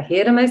nossa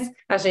carreira, mas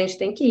a gente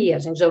tem que ir. A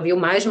gente já ouviu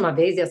mais de uma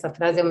vez, e essa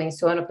frase eu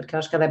menciono porque eu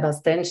acho que ela é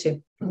bastante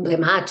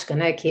emblemática,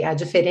 né? Que a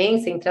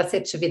diferença entre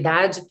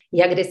assertividade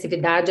e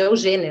agressividade é o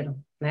gênero,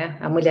 né?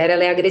 A mulher,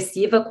 ela é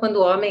agressiva quando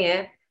o homem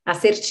é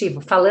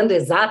assertivo, falando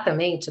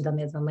exatamente da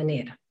mesma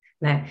maneira,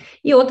 né?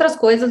 E outras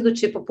coisas do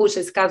tipo, puxa,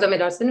 esse caso é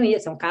melhor você não ir,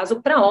 esse é um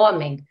caso para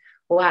homem.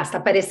 Ou, você está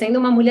parecendo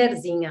uma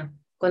mulherzinha.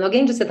 Quando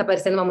alguém diz que você está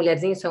parecendo uma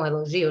mulherzinha, isso é um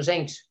elogio,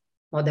 gente,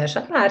 modéstia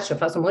à parte, eu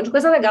faço um monte de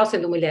coisa legal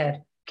sendo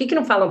mulher. Por que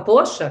não falam,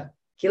 poxa,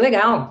 que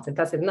legal, você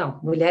está sendo... Não,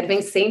 mulher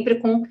vem sempre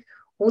com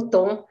o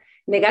tom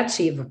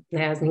negativo,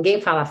 né?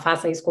 Ninguém fala,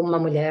 faça isso como uma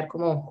mulher,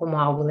 como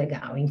algo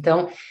legal.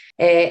 Então,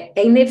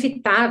 é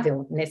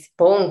inevitável nesse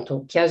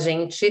ponto que a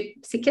gente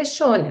se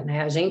questione,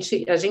 né? A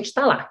gente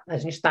está lá, a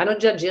gente está no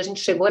dia a dia, a gente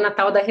chegou na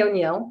tal da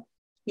reunião,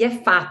 e é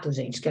fato,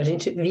 gente, que a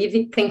gente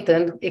vive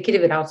tentando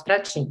equilibrar os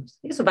pratinhos.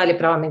 Isso vale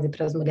para homens e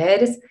para as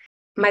mulheres,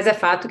 mas é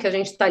fato que a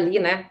gente está ali,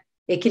 né,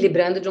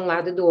 equilibrando de um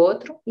lado e do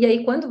outro. E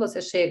aí, quando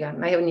você chega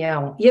na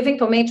reunião e,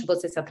 eventualmente,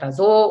 você se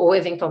atrasou, ou,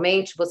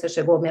 eventualmente, você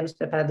chegou menos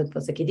preparado do que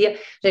você queria,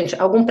 gente,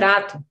 algum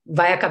prato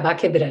vai acabar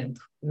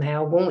quebrando, né?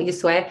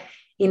 Isso é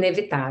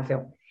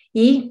inevitável.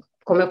 E,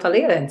 como eu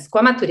falei antes, com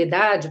a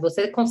maturidade,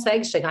 você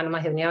consegue chegar numa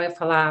reunião e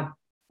falar...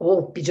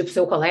 ou pedir para o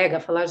seu colega,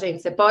 falar,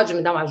 gente, você pode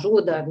me dar uma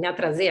ajuda, me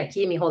atrasei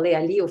aqui, me enrolei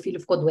ali, o filho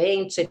ficou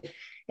doente,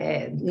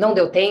 não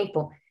deu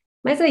tempo.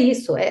 Mas é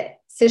isso,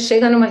 você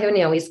chega numa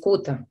reunião e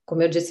escuta,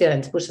 como eu disse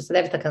antes, puxa, você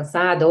deve estar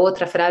cansada.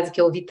 Outra frase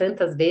que eu ouvi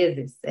tantas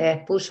vezes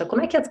puxa,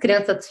 como é que as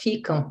crianças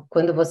ficam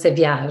quando você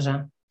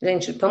viaja?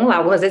 Gente, vamos lá,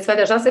 algumas vezes você vai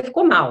viajar, você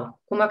ficou mal.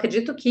 Como eu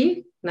acredito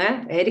que,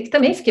 né, Eric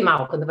também fique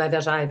mal quando vai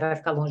viajar e vai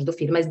ficar longe do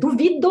filho. Mas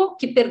duvido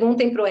que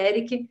perguntem para o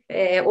Eric,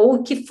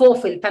 ou que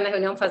fofo, ele está na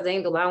reunião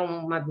fazendo lá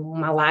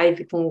uma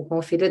live com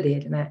o filho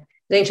dele, né?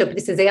 Gente, eu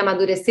precisei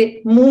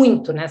amadurecer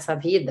muito nessa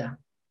vida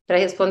para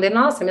responder,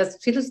 nossa, meus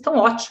filhos estão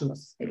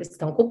ótimos. Eles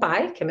estão com o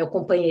pai, que é meu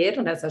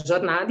companheiro nessa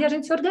jornada, e a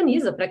gente se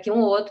organiza para que um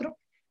ou outro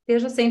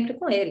esteja sempre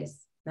com eles,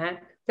 né?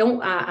 Então,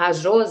 a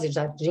Josi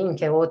Jardim,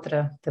 que é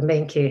outra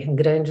também que é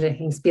grande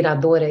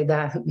inspiradora aí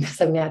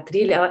dessa minha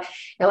trilha,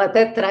 ela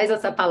até traz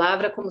essa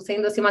palavra como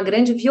sendo assim, uma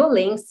grande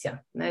violência,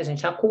 né,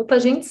 gente? A culpa a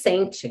gente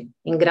sente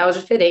em graus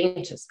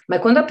diferentes.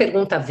 Mas quando a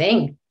pergunta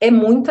vem, é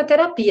muita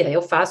terapia.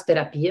 Eu faço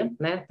terapia,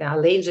 né?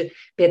 Além de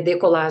perder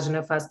colágeno,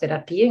 eu faço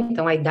terapia,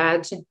 então a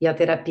idade e a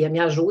terapia me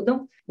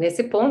ajudam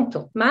nesse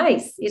ponto,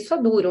 mas isso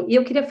é duro. E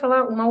eu queria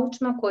falar uma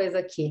última coisa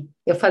aqui.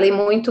 Eu falei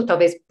muito,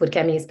 talvez porque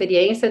é a minha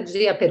experiência,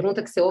 de a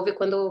pergunta que você ouve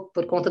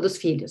por conta dos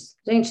filhos.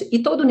 Gente, e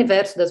todo o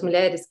universo das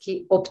mulheres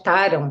que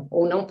optaram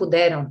ou não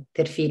puderam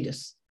ter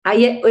filhos?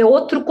 Aí é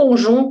outro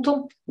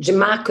conjunto de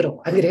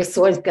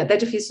macroagressões, porque é até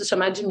difícil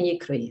chamar de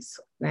micro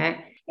isso,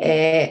 né?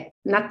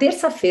 Na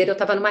terça-feira eu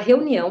estava numa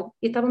reunião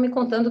e estavam me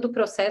contando do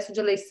processo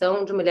de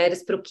eleição de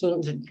mulheres para o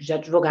quinto, de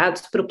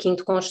advogados para o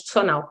quinto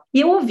constitucional.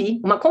 E eu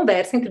ouvi uma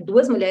conversa entre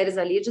duas mulheres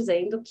ali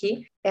dizendo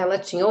que ela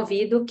tinha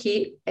ouvido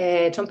que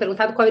tinham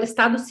perguntado qual era o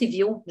estado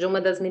civil de uma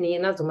das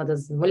meninas, uma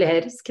das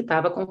mulheres que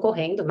estava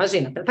concorrendo.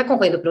 Imagina, ela está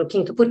concorrendo para o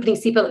quinto, por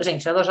princípio,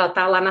 gente, ela já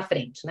está lá na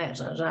frente, né?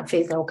 Já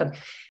fez o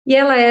caminho. E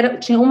ela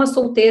tinha uma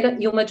solteira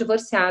e uma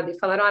divorciada. E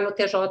falaram, no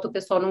TJ o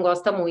pessoal não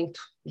gosta muito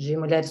de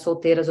mulheres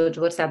solteiras ou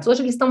divorciadas.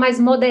 Hoje eles estão mais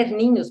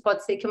moderninhos,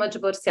 pode ser que uma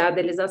divorciada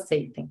eles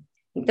aceitem.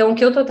 Então, o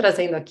que eu estou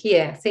trazendo aqui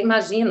você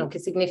imagina o que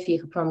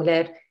significa para uma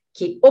mulher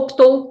que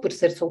optou por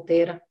ser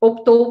solteira,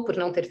 optou por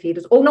não ter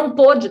filhos, ou não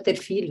pôde ter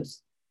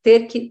filhos,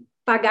 ter que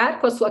pagar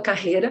com a sua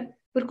carreira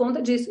por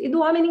conta disso. E do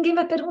homem ninguém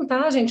vai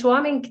perguntar, gente, o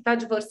homem que está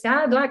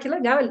divorciado, que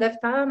legal, ele deve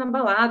estar na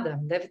balada,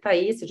 deve estar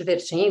aí se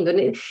divertindo,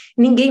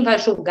 ninguém vai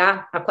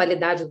julgar a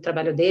qualidade do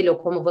trabalho dele, ou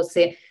como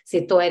você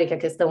citou, Eric, a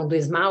questão do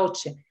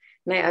esmalte,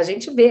 né? A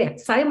gente vê,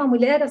 sai uma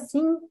mulher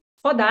assim,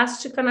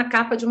 fodástica na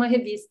capa de uma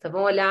revista,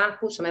 vão olhar,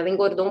 puxa, mas ela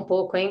engordou um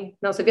pouco, hein?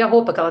 Não, você viu a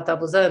roupa que ela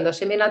estava usando?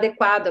 Achei meio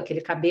inadequado aquele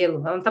cabelo,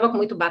 ela não estava com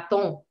muito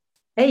batom.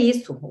 É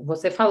isso,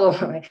 você falou,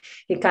 né,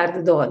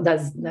 Ricardo,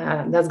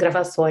 das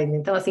gravações.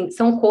 Então, assim,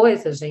 são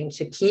coisas,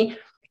 gente, que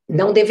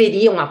não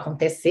deveriam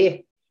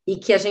acontecer e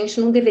que a gente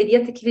não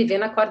deveria ter que viver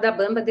na corda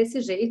bamba desse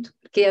jeito,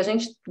 porque a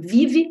gente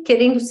vive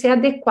querendo ser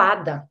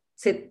adequada.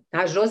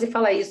 A Josi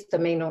fala isso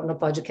também no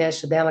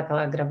podcast dela, que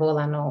ela gravou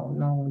lá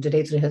no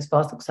Direito de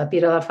Resposta com o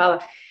Sapiro, ela fala,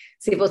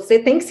 se você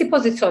tem que se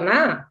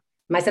posicionar,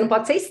 mas você não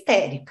pode ser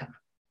histérica.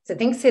 Você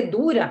tem que ser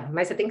dura,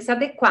 mas você tem que ser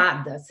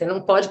adequada. Você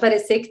não pode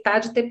parecer que está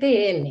de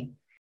TPM.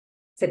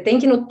 Você tem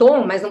que ir no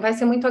tom, mas não vai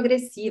ser muito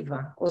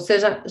agressiva. Ou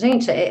seja,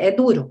 gente, é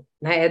duro,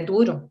 né? É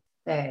duro.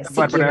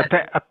 Bárbara,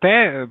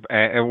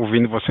 até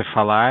ouvindo você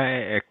falar,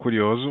 é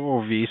curioso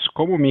ouvir isso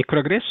como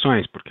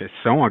microagressões, porque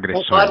são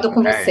agressões. Concordo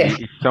com você.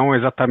 E são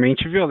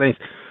exatamente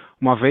violências.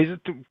 Uma vez eu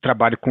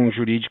trabalho com um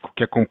jurídico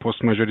que é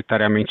composto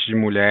majoritariamente de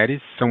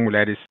mulheres, são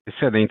mulheres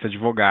excelentes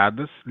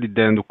advogadas,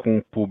 lidando com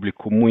um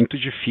público muito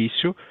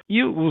difícil,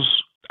 e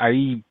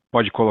aí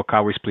pode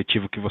colocar o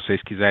expletivo que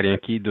vocês quiserem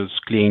aqui dos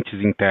clientes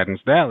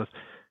internos delas,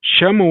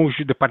 chamam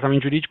o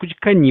departamento jurídico de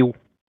canil,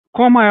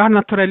 com a maior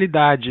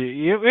naturalidade.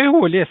 Eu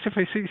olhei assim e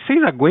falei,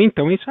 vocês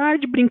aguentam isso? É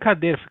de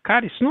brincadeira. Falei,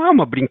 cara, isso não é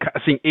uma brincadeira.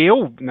 Assim,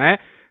 eu, né,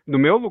 no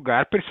meu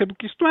lugar, percebo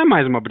que isso não é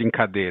mais uma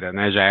brincadeira,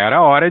 né? Já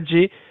era hora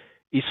de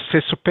isso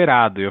ser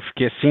superado. Eu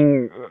fiquei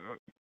assim,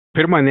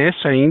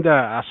 permaneço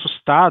ainda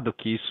assustado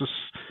que isso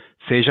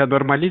seja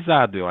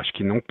normalizado. Eu acho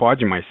que não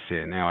pode mais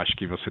ser, né? Eu acho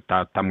que você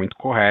tá muito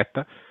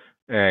correta.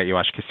 Eu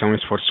acho que esse é um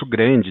esforço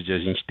grande de a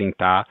gente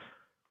tentar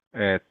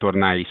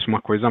tornar isso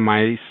uma coisa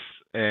mais,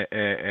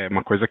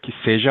 uma coisa que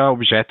seja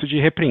objeto de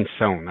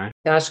repreensão, né?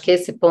 Eu acho que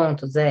esse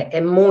ponto, Zé,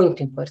 é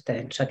muito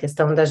importante, a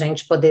questão da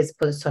gente poder se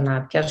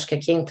posicionar, porque acho que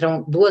aqui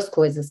entram duas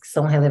coisas que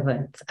são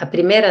relevantes. A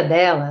primeira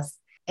delas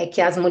é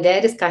que as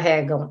mulheres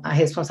carregam a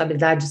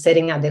responsabilidade de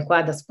serem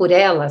adequadas por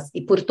elas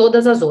e por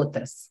todas as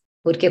outras.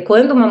 Porque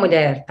quando uma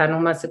mulher está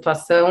numa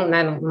situação,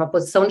 né, numa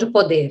posição de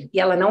poder, e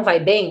ela não vai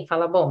bem,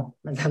 fala, bom,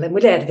 mas ela é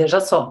mulher, veja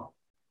só,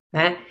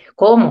 né?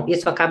 Como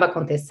isso acaba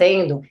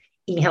acontecendo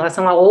em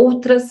relação a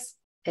outras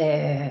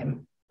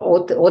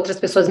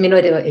pessoas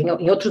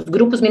em outros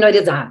grupos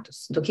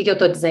minorizados. Do que eu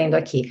estou dizendo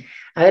aqui?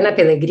 A Ana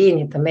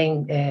Pellegrini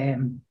também,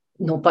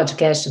 no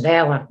podcast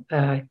dela,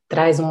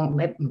 traz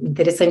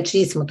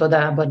interessantíssimo toda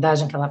a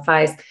abordagem que ela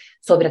faz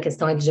sobre a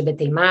questão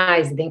LGBTI+,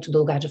 dentro do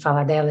lugar de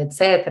fala dela,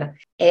 etc.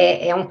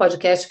 É um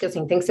podcast que,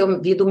 assim, tem que ser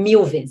ouvido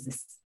 1000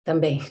 vezes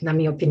também, na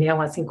minha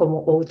opinião, assim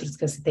como outros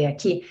que eu citei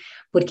aqui,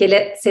 porque ele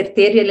é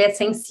certeiro e ele é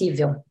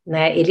sensível,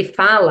 né? Ele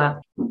fala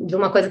de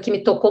uma coisa que me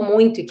tocou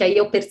muito e que aí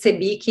eu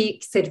percebi que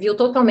serviu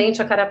totalmente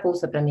a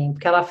carapuça para mim,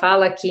 porque ela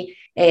fala que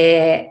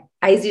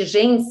a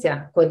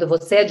exigência, quando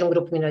você é de um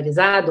grupo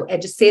minorizado, é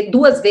de ser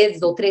 2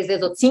 vezes, ou 3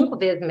 vezes, ou 5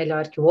 vezes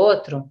melhor que o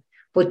outro,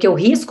 porque o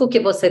risco que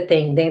você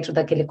tem dentro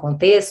daquele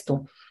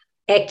contexto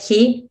é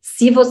que,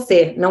 se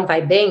você não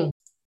vai bem...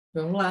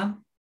 Vamos lá.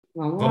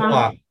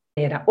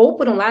 Ou,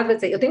 por um lado, vai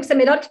dizer, eu tenho que ser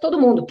melhor que todo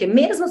mundo, porque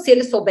mesmo se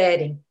eles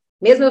souberem,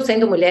 mesmo eu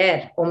sendo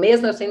mulher, ou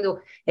mesmo eu sendo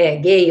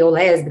gay ou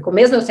lésbico, ou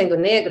mesmo eu sendo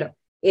negra,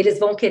 eles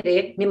vão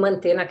querer me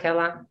manter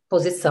naquela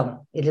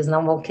posição. Eles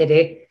não vão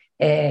querer...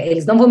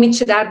 eles não vão me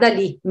tirar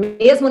dali.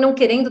 Mesmo não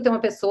querendo ter uma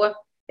pessoa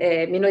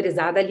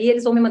minorizada ali,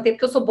 eles vão me manter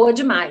porque eu sou boa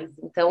demais.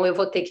 Então, eu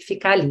vou ter que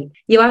ficar ali.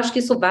 E eu acho que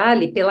isso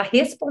vale pela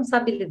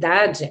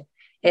responsabilidade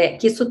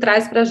que isso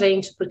traz para a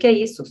gente, porque é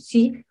isso.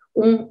 Se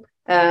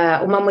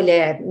uma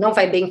mulher não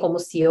vai bem como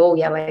CEO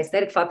e ela é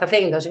histérica, fala, tá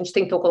vendo? A gente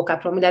tentou colocar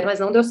para uma mulher, mas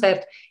não deu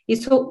certo.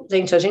 Isso,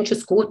 gente, a gente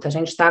escuta, a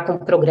gente está com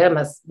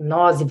programas,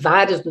 nós e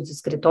vários dos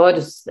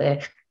escritórios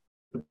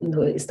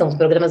estão com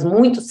programas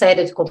muito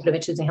sérios e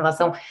comprometidos em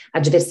relação à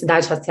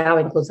diversidade racial,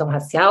 à inclusão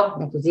racial,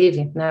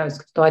 inclusive, né, o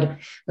escritório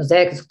no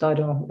Zeca, o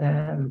escritório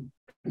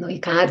no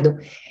Ricardo,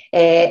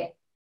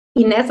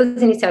 e nessas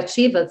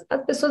iniciativas,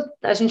 as pessoas,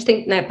 a gente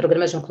tem, né,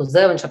 programas de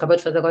inclusão, a gente acabou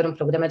de fazer agora um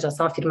programa de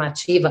ação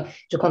afirmativa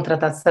de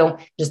contratação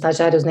de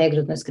estagiários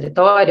negros no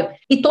escritório,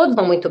 e todos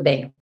vão muito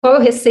bem. Qual é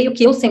o receio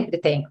que eu sempre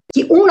tenho?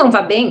 Que um não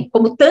vá bem,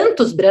 como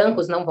tantos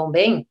brancos não vão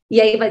bem,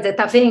 e aí vai dizer,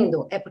 tá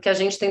vendo? É porque a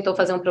gente tentou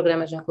fazer um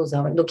programa de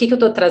inclusão. Do que eu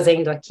estou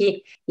trazendo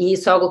aqui, e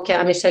isso é algo que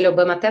a Michelle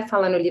Obama até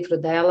fala no livro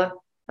dela,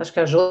 acho que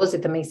a Josi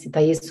também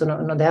cita isso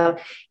no dela,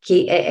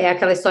 que é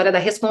aquela história da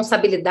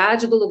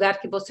responsabilidade do lugar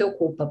que você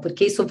ocupa,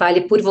 porque isso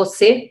vale por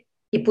você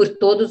e por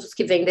todos os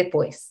que vêm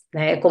depois,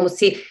 né? É como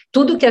se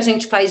tudo que a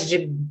gente faz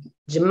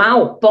de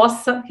mal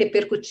possa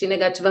repercutir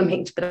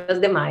negativamente para as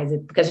demais,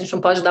 porque a gente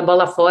não pode dar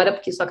bola fora,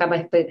 porque isso acaba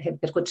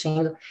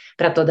repercutindo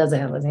para todas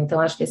elas. Então,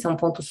 acho que esse é um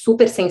ponto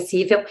super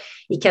sensível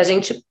e que a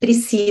gente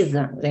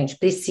precisa,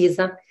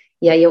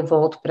 e aí eu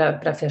volto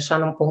para fechar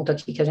num ponto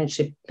aqui que a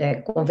gente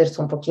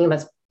conversou um pouquinho,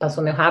 mas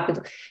passou meio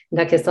rápido,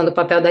 da questão do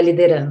papel da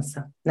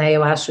liderança, né?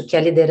 Eu acho que a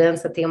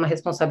liderança tem uma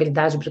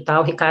responsabilidade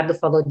brutal, o Ricardo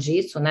falou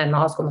disso, né?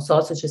 Nós, como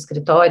sócios de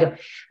escritório,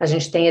 a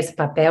gente tem esse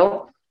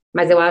papel,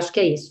 mas eu acho que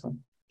é isso.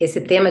 Esse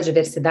tema de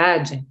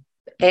diversidade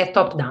é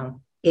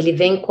top-down. Ele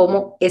vem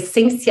como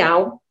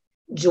essencial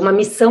de uma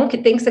missão que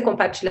tem que ser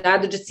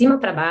compartilhada de cima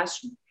para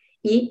baixo,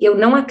 e eu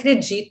não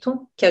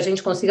acredito que a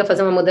gente consiga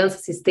fazer uma mudança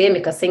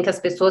sistêmica sem que as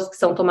pessoas que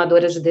são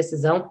tomadoras de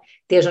decisão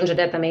estejam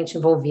diretamente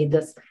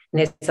envolvidas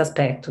nesse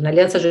aspecto. Na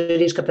Aliança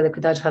Jurídica pela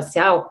Equidade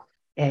Racial,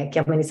 que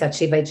é uma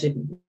iniciativa de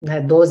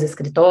 12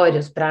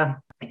 escritórios para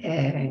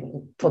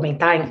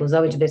fomentar a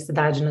inclusão e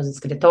diversidade nos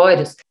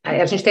escritórios,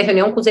 a gente tem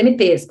reunião com os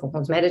MPs, com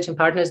os Managing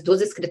Partners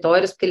dos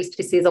escritórios, porque eles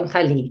precisam estar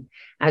ali.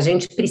 A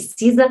gente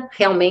precisa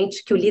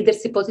realmente que o líder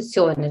se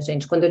posicione,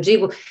 gente. Quando eu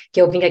digo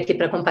que eu vim aqui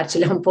para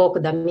compartilhar um pouco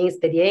da minha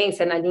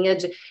experiência, na linha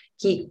de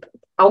que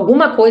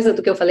alguma coisa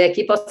do que eu falei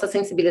aqui possa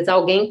sensibilizar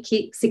alguém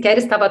que sequer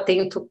estava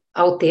atento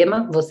ao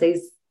tema,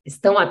 vocês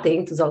estão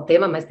atentos ao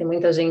tema, mas tem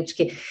muita gente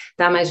que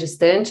está mais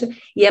distante,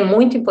 e é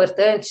muito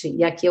importante,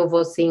 e aqui eu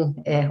vou, sim,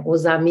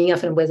 usar a minha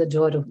framboesa de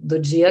ouro do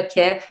dia, que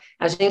é,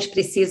 a gente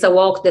precisa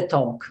walk the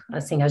talk,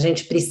 assim, a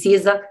gente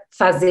precisa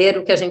fazer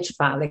o que a gente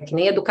fala, é que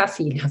nem educar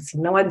filho,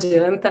 assim, não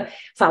adianta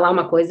falar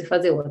uma coisa e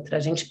fazer outra, a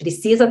gente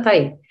precisa estar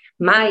aí,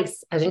 mas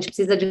a gente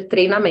precisa de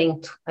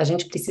treinamento, a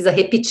gente precisa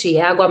repetir,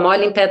 é água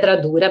mole em pedra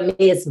dura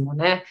mesmo,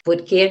 né,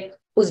 porque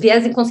os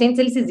viés inconscientes,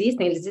 eles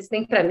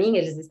existem para mim,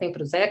 eles existem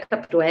para o Zeca,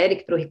 para o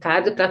Eric, para o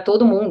Ricardo, para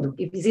todo mundo.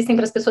 E existem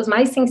para as pessoas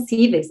mais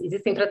sensíveis,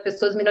 existem para as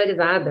pessoas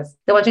minorizadas.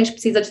 Então, a gente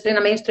precisa de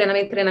treinamento,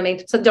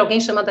 precisa de alguém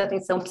chamando a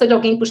atenção, precisa de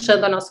alguém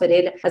puxando a nossa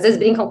orelha. Às vezes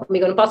brincam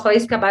comigo, eu não posso falar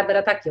isso porque a Bárbara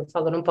está aqui. Eu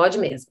falo, não pode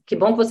mesmo. Que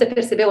bom que você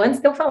percebeu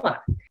antes de eu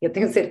falar. Eu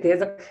tenho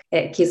certeza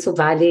que isso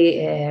vale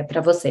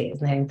para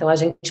vocês, né? Então, a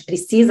gente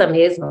precisa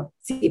mesmo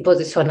se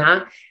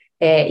posicionar,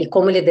 e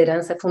como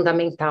liderança é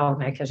fundamental,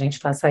 né, que a gente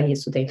faça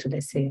isso dentro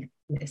desse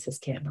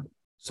esquema.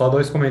 Só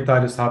 2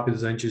 comentários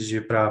rápidos antes de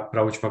ir para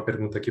a última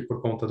pergunta aqui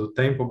por conta do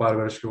tempo,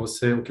 Bárbara. Acho que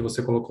o que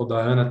você colocou da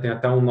Ana tem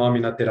até um nome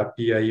na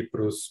terapia aí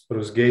para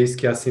os gays,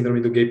 que é a síndrome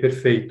do gay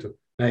perfeito,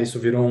 né? Isso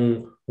virou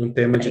um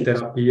tema de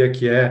terapia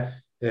que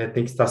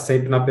tem que estar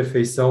sempre na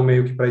perfeição,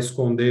 meio que para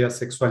esconder a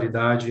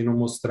sexualidade e não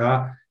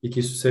mostrar, e que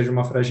isso seja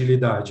uma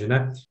fragilidade,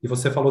 né? E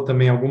você falou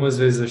também algumas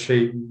vezes,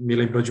 me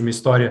lembrou de uma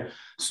história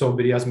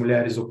sobre as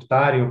mulheres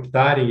optarem,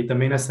 e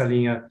também nessa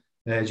linha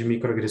de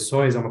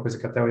microagressões, é uma coisa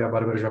que até eu e a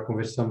Bárbara já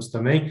conversamos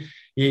também,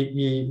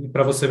 e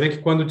para você ver que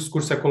quando o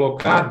discurso é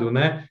colocado,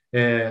 né,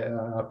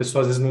 a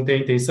pessoa às vezes não tem a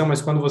intenção,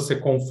 mas quando você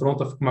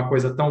confronta, fica uma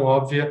coisa tão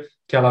óbvia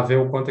que ela vê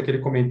o quanto aquele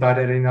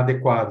comentário era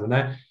inadequado,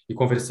 né? E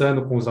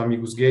conversando com os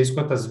amigos gays,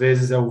 quantas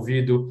vezes é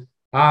ouvido,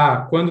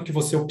 quando que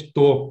você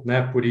optou,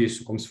 né, por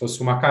isso, como se fosse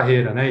uma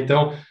carreira, né?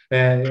 Então,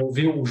 eu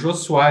vi o Jô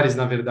Soares,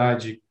 na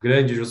verdade,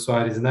 grande Jô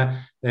Soares,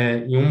 né,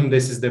 em um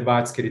desses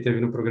debates que ele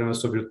teve no programa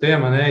sobre o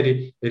tema, né,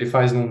 ele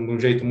faz num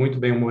jeito muito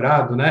bem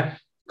humorado, né,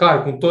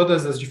 claro, com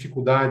todas as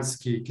dificuldades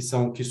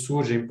que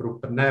surgem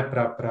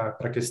para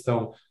a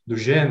questão do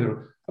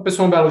gênero. A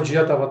pessoa um belo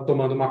dia estava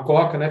tomando uma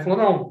coca, né, falou,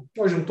 não,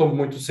 hoje não estou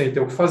muito sem ter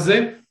o que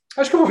fazer,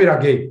 acho que eu vou virar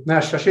gay, né,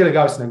 achei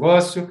legal esse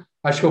negócio,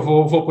 acho que eu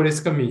vou por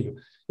esse caminho.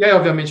 E aí,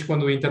 obviamente,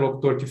 quando o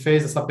interlocutor que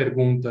fez essa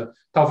pergunta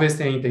talvez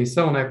tenha a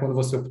intenção, né, quando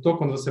você optou,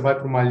 quando você vai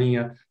para uma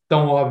linha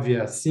tão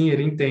óbvia assim,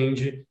 ele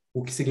entende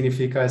o que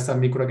significa essa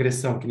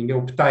microagressão, que ninguém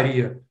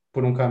optaria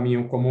por um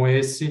caminho como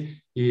esse,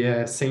 e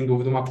é, sem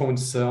dúvida, uma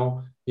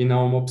condição e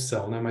não uma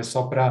opção, né? Mas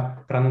só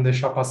para não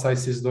deixar passar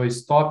esses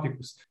 2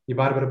 tópicos. E,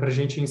 Bárbara, para a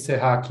gente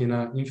encerrar aqui,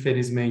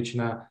 infelizmente,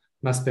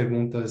 nas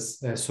perguntas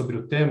sobre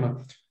o tema,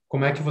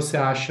 como é que você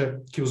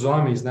acha que os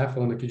homens, né,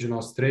 falando aqui de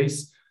nós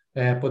 3,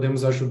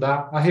 podemos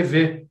ajudar a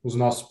rever os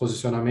nossos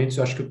posicionamentos?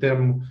 Eu acho que o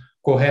termo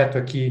correto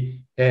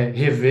aqui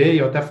rever, e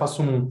eu até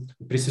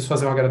preciso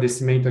fazer um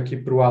agradecimento aqui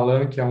para o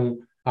Alan, que é um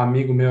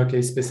amigo meu que é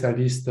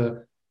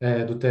especialista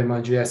do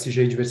tema de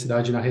ESG e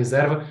diversidade na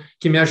reserva,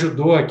 que me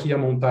ajudou aqui a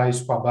montar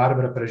isso com a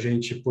Bárbara para a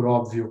gente, por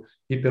óbvio,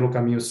 ir pelo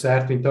caminho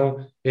certo. Então,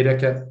 ele é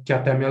que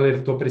até me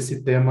alertou para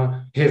esse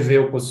tema,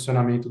 rever o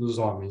posicionamento dos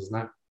homens,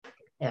 né?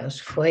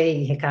 Acho que foi,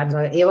 Ricardo,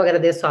 eu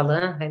agradeço ao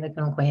Alan, ainda que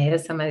eu não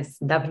conheça, mas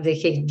dá para ver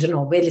que, de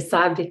novo, ele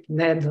sabe,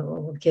 né,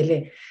 o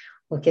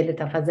que ele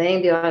está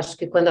fazendo. Eu acho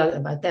que quando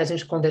até a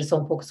gente conversou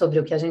um pouco sobre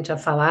o que a gente ia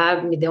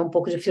falar, me deu um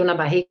pouco de frio na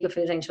barriga. Eu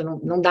falei, gente,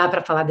 não dá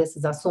para falar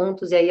desses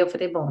assuntos. E aí eu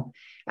falei, bom,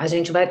 a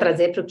gente vai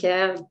trazer para o que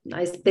é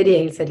a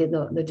experiência ali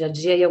do dia a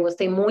dia. E eu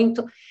gostei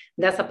muito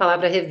dessa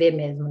palavra rever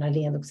mesmo, na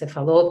linha do que você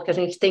falou, porque a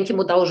gente tem que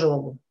mudar o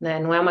jogo, né?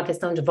 Não é uma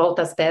questão de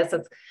volta às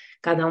peças,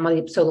 cada uma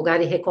ali para o seu lugar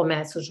e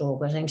recomeça o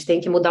jogo. A gente tem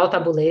que mudar o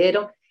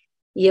tabuleiro,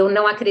 e eu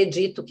não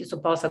acredito que isso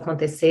possa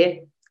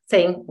acontecer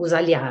sem os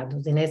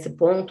aliados. E nesse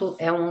ponto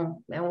é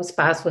um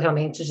espaço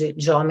realmente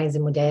de homens e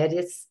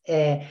mulheres,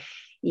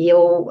 e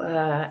eu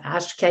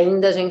acho que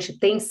ainda a gente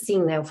tem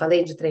sim, né? Eu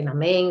falei de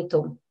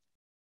treinamento,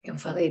 eu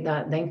falei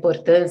da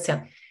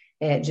importância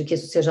de que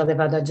isso seja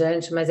levado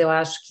adiante, mas eu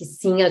acho que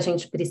sim, a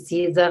gente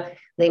precisa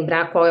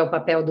lembrar qual é o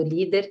papel do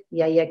líder,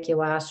 e aí é que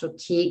eu acho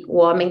que o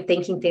homem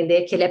tem que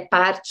entender que ele é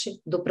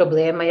parte do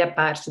problema e é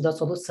parte da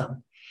solução.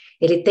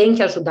 Ele tem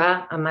que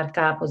ajudar a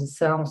marcar a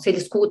posição. Se ele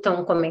escuta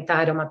um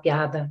comentário, uma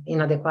piada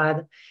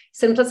inadequada,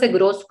 você não precisa ser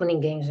grosso com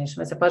ninguém, gente,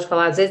 mas você pode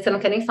falar, às vezes você não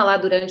quer nem falar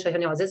durante a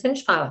reunião, às vezes a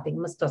gente fala, tem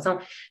uma situação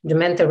de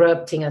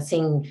interrupting,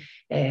 assim,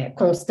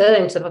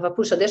 constante, você fala,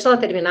 puxa, deixa ela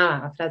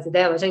terminar a frase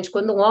dela. Gente,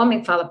 quando um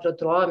homem fala para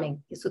outro homem,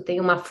 isso tem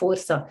uma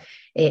força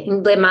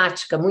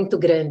emblemática muito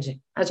grande.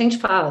 A gente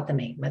fala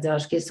também, mas eu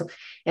acho que isso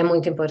é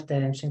muito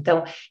importante.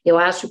 Então, eu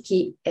acho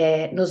que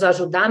nos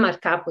ajudar a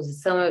marcar a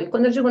posição, e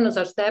quando eu digo nos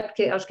ajudar, é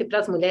porque acho que para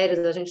as mulheres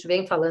a gente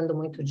vem falando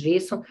muito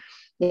disso,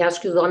 e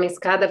acho que os homens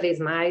cada vez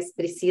mais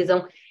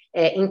precisam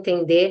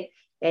entender,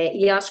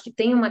 e acho que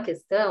tem uma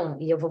questão,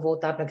 e eu vou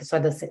voltar para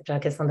a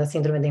questão da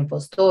síndrome da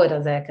impostora,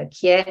 Zeca,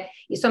 que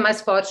isso é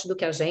mais forte do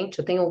que a gente.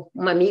 Eu tenho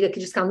uma amiga que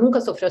diz que ela nunca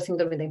sofreu a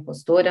síndrome da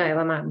impostora,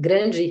 ela é uma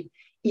grande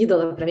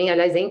ídola para mim,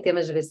 aliás, em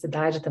temas de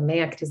diversidade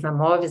também, a Cris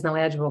Namoves não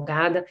é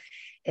advogada,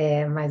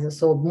 mas eu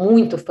sou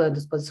muito fã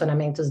dos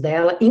posicionamentos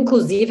dela,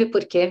 inclusive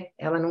porque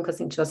ela nunca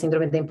sentiu a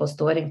síndrome da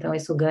impostora, então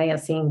isso ganha,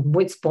 assim,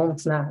 muitos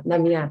pontos na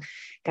minha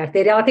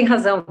carteira. E ela tem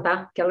razão,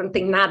 tá? Porque ela não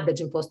tem nada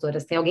de impostora,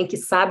 se tem alguém que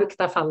sabe o que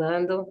está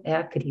falando, é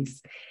a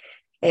Cris.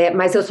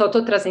 Mas eu só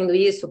estou trazendo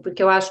isso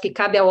porque eu acho que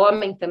cabe ao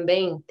homem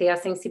também ter a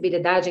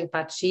sensibilidade, a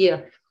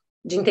empatia,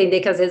 de entender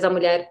que às vezes a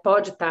mulher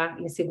pode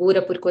estar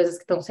insegura por coisas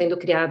que estão sendo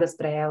criadas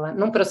para ela.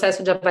 Num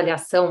processo de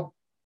avaliação,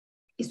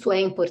 isso é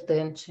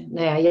importante,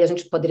 né? Aí a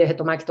gente poderia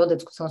retomar aqui toda a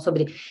discussão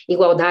sobre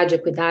igualdade,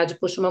 equidade.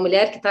 Puxa, uma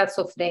mulher que está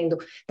sofrendo,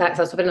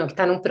 que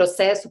está num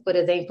processo, por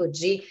exemplo,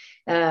 de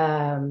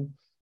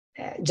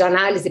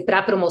análise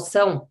para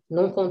promoção,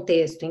 num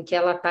contexto em que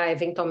ela está,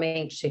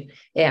 eventualmente,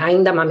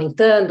 ainda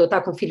amamentando, ou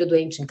está com um filho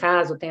doente em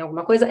casa, ou tem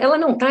alguma coisa, ela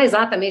não está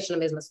exatamente na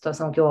mesma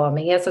situação que o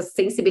homem, e essas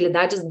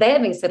sensibilidades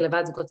devem ser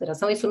levadas em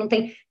consideração, isso não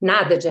tem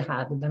nada de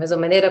errado. Da mesma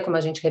maneira como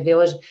a gente revê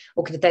hoje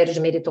o critério de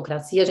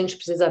meritocracia, a gente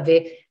precisa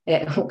ver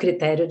o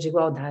critério de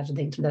igualdade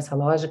dentro dessa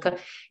lógica,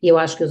 e eu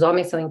acho que os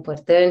homens são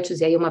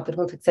importantes. E aí uma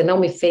pergunta que você não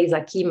me fez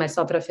aqui, mas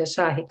só para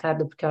fechar,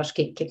 Ricardo, porque eu acho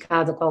que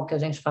casa com o que a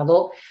gente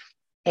falou,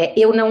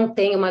 eu não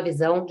tenho uma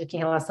visão de que em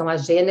relação a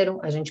gênero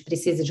a gente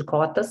precise de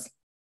cotas.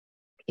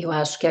 Eu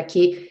acho que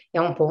aqui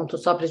é um ponto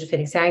só para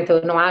diferenciar, então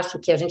eu não acho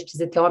que a gente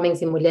precisa ter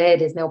homens e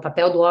mulheres, né? O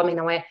papel do homem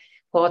não é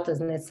cotas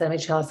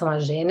necessariamente em relação a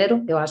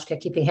gênero. Eu acho que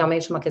aqui tem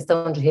realmente uma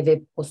questão de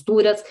rever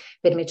posturas,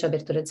 permitir a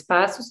abertura de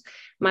espaços,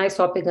 mas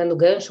só pegando o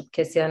gancho,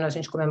 porque esse ano a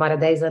gente comemora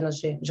 10 anos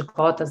de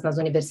cotas nas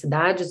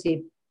universidades,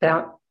 e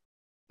para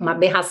uma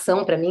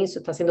aberração para mim, isso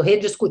está sendo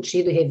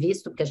rediscutido e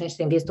revisto, porque a gente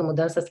tem visto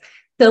mudanças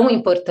tão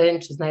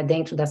importantes, né,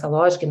 dentro dessa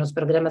lógica, e nos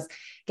programas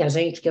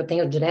que eu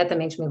tenho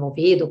diretamente me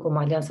envolvido, como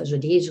Aliança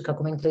Jurídica,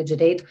 como Incluir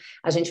Direito,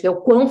 a gente vê o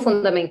quão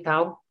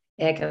fundamental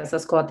é que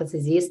essas cotas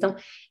existam.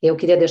 Eu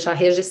queria deixar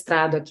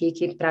registrado aqui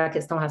que, para a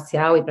questão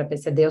racial e para a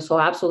PCD, eu sou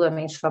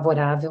absolutamente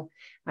favorável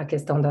à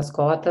questão das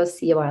cotas,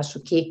 e eu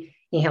acho que,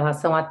 em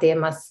relação a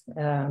temas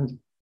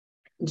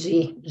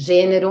de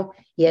gênero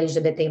e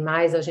LGBT+,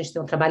 a gente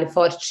tem um trabalho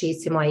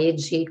fortíssimo aí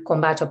de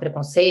combate ao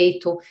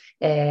preconceito,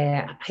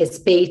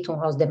 respeito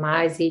aos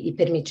demais, e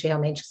permitir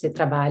realmente que se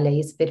trabalhe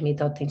e se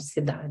permita a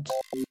autenticidade.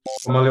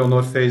 Como a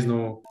Leonor fez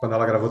quando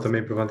ela gravou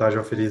também para o Vantagem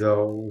Oferida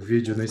o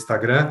vídeo no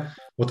Instagram,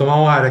 vou tomar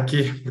um ar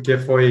aqui, porque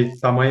foi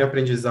tamanho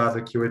aprendizado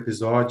aqui o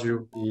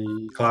episódio,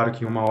 e claro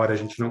que em uma hora a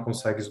gente não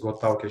consegue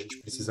esgotar o que a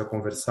gente precisa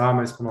conversar,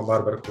 mas como a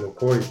Bárbara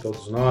colocou, e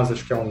todos nós,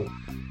 acho que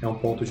é um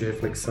ponto de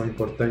reflexão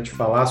importante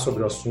falar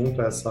sobre o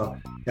assunto. Essa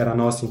era a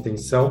nossa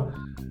intenção.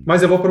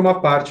 Mas eu vou para uma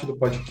parte do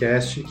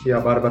podcast que a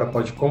Bárbara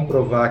pode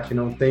comprovar que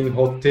não tem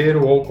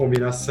roteiro ou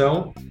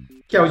combinação,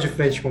 que é o de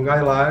frente com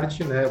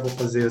Gailard, né? Eu vou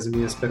fazer as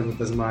minhas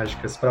perguntas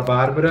mágicas para a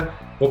Bárbara.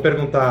 Vou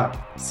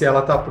perguntar se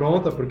ela está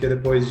pronta, porque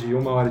depois de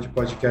uma hora de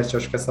podcast, eu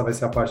acho que essa vai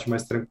ser a parte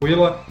mais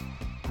tranquila.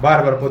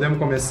 Bárbara, podemos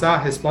começar?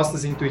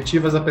 Respostas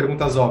intuitivas a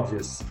perguntas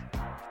óbvias.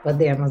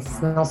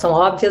 Podemos. Não são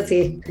óbvias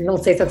e não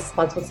sei se as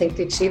respostas vão ser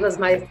intuitivas,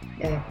 mas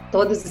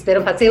todos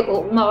esperam fazer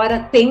uma hora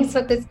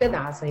tensa com esse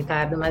pedaço,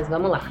 Ricardo, mas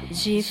vamos lá.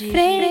 De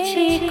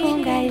frente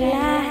com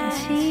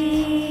Gailarte.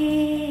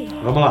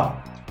 Vamos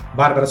lá.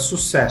 Bárbara,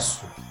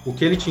 sucesso. O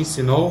que ele te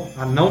ensinou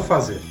a não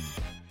fazer?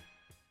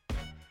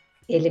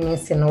 Ele me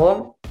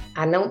ensinou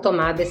a não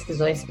tomar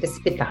decisões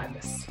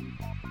precipitadas.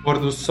 Pôr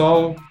do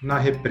sol na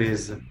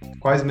represa.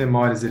 Quais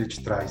memórias ele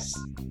te traz?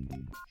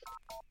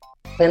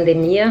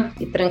 Pandemia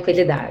e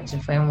tranquilidade.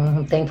 Foi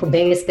um tempo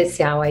bem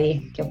especial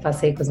aí que eu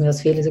passei com os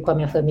meus filhos e com a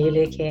minha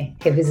família, que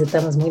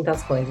revisitamos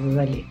muitas coisas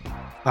ali.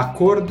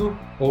 Acordo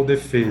ou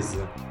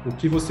defesa? O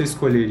que você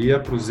escolheria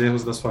para os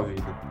erros da sua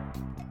vida?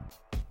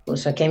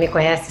 Puxa, quem me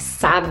conhece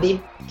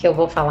sabe que eu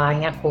vou falar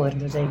em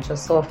acordo, gente. Eu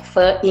sou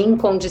fã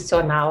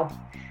incondicional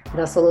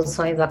das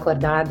soluções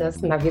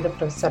acordadas na vida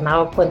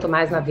profissional, quanto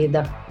mais na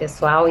vida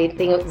pessoal, e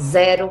tenho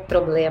zero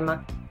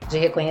problema de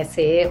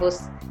reconhecer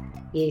erros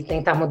e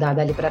tentar mudar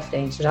dali para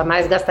frente.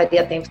 Jamais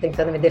gastaria tempo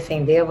tentando me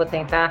defender, eu vou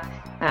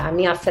tentar... A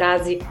minha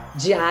frase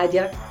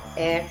diária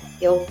é: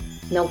 eu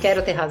não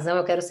quero ter razão,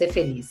 eu quero ser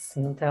feliz.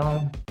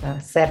 Então,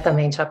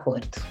 certamente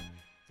acordo.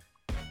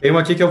 Tem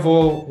uma aqui que eu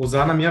vou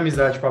usar na minha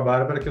amizade com a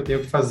Bárbara, que eu tenho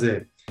que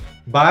fazer.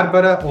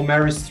 Bárbara ou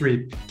Meryl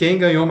Streep? Quem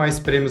ganhou mais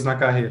prêmios na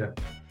carreira?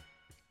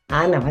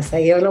 Ah, não, essa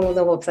aí eu não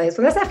vou precisar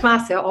responder. Essa é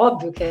fácil, é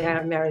óbvio que é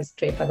a Meryl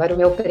Streep. Agora o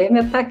meu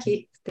prêmio está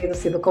aqui, tendo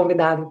sido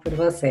convidado por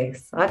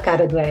vocês. Olha a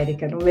cara do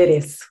Érica, não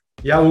mereço.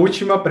 E a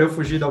última, para eu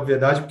fugir da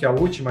obviedade, porque a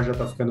última já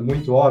está ficando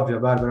muito óbvia,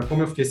 Bárbara,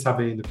 como eu fiquei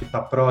sabendo que está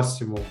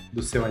próximo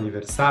do seu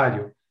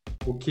aniversário,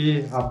 o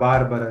que a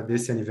Bárbara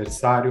desse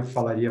aniversário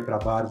falaria para a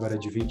Bárbara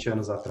de 20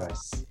 anos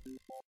atrás?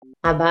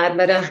 A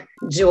Bárbara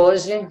de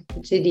hoje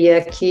diria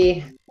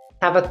que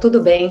estava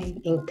tudo bem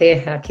em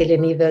ter aquele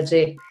nível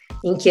de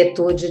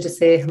inquietude, de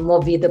ser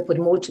movida por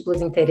múltiplos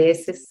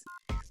interesses,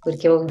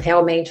 porque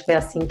realmente foi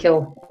assim que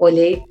eu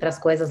olhei para as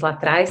coisas lá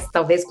atrás,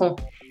 talvez com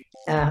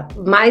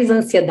mais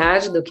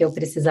ansiedade do que eu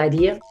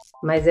precisaria,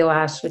 mas eu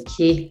acho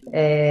que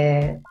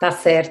tá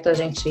certo a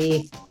gente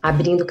ir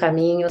abrindo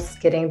caminhos,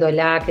 querendo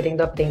olhar,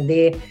 querendo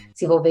aprender,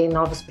 se envolver em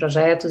novos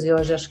projetos, e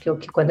hoje acho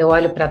que quando eu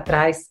olho para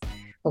trás,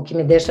 o que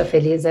me deixa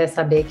feliz é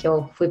saber que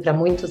eu fui para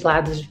muitos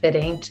lados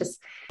diferentes,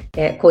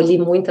 colhi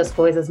muitas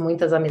coisas,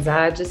 muitas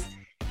amizades,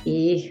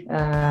 e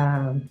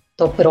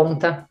estou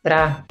pronta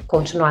para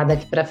continuar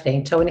daqui para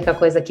frente. A única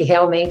coisa que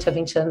realmente há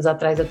 20 anos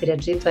atrás eu teria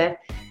dito é: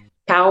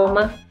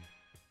 calma,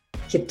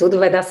 que tudo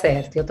vai dar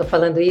certo. Eu estou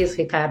falando isso,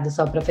 Ricardo,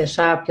 só para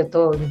fechar, porque eu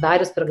estou em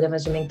vários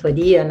programas de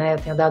mentoria, né? Eu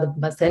tenho dado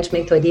bastante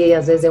mentoria e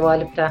às vezes eu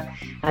olho para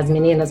as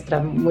meninas, para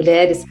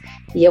mulheres,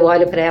 e eu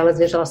olho para elas,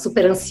 vejo elas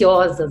super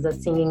ansiosas,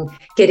 assim, em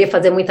querer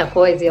fazer muita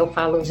coisa, e eu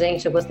falo: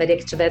 gente, eu gostaria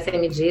que tivessem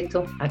me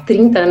dito há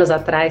 30 anos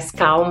atrás,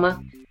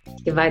 calma,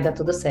 que vai dar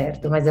tudo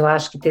certo. Mas eu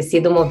acho que ter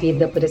sido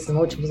movida por esses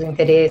múltiplos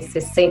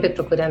interesses, sempre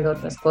procurando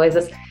outras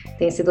coisas,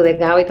 tem sido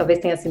legal, e talvez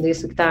tenha sido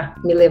isso que está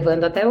me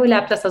levando até a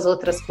olhar para essas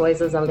outras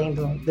coisas além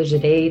do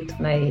direito,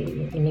 né,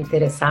 e me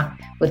interessar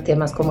por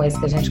temas como esse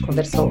que a gente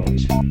conversou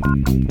hoje.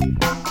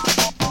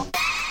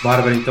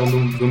 Bárbara, então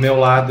do meu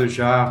lado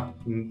já,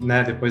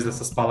 né, depois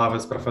dessas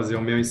palavras para fazer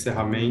o meu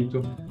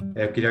encerramento,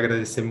 eu queria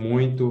agradecer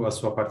muito a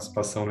sua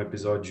participação no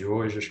episódio de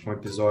hoje. Acho que é um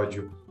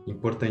episódio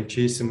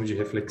importantíssimo de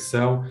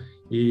reflexão.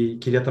 E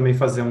queria também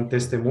fazer um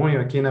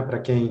testemunho aqui, né, para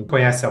quem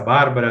conhece a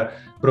Bárbara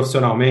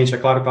profissionalmente. É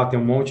claro que ela tem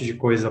um monte de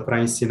coisa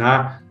para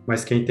ensinar,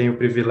 mas quem tem o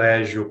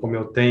privilégio, como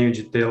eu tenho,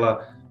 de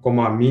tê-la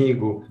como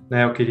amigo,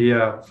 né, eu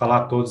queria falar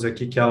a todos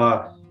aqui que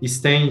ela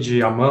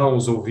estende a mão,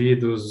 os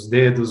ouvidos, os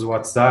dedos, o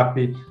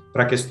WhatsApp,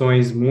 para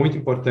questões muito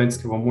importantes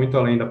que vão muito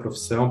além da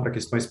profissão, para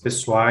questões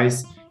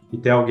pessoais, e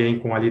ter alguém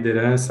com a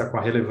liderança, com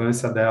a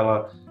relevância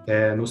dela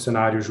no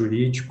cenário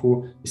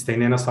jurídico,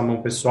 estendendo essa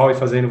mão pessoal e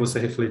fazendo você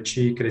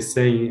refletir,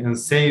 crescer em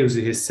anseios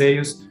e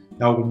receios,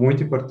 é algo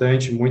muito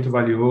importante, muito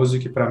valioso, e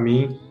que para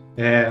mim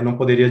não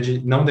poderia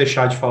não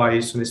deixar de falar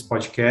isso nesse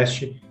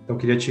podcast. Então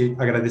queria te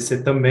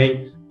agradecer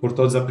também por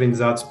todos os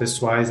aprendizados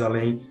pessoais,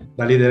 além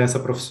da liderança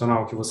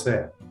profissional que você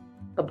é.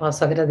 Eu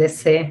posso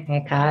agradecer,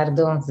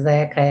 Ricardo,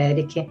 Zeca,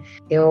 Eric.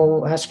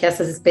 Eu acho que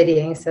essas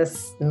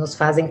experiências nos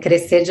fazem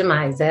crescer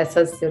demais.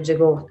 Essas, eu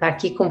digo, estar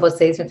aqui com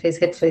vocês me fez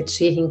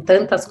refletir em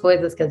tantas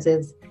coisas que às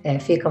vezes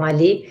ficam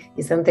ali,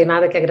 e você não tem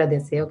nada que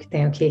agradecer. Eu que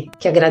tenho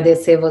que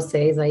agradecer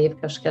vocês aí,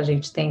 porque acho que a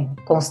gente tem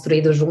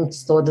construído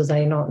juntos todos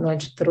aí no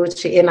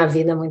Antitrust e na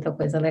vida muita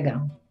coisa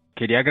legal.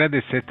 Queria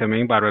agradecer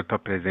também, Bárbara, a tua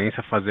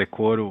presença, fazer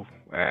coro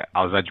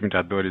aos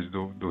admiradores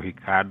do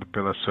Ricardo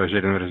pela sua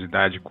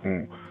generosidade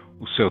com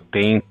o seu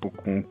tempo,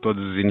 com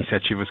todas as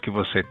iniciativas que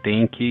você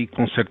tem, que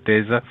com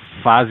certeza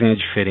fazem a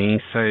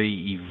diferença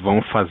e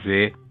vão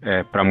fazer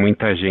para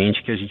muita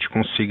gente, que a gente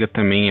consiga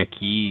também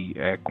aqui,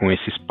 com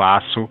esse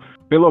espaço,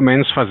 pelo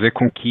menos fazer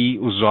com que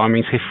os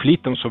homens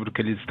reflitam sobre o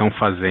que eles estão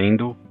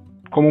fazendo,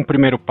 como um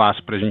primeiro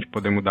passo para a gente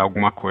poder mudar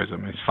alguma coisa.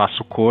 Mas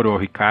faço coro ao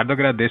Ricardo,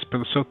 agradeço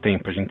pelo seu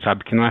tempo. A gente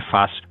sabe que não é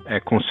fácil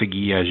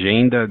conseguir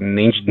agenda,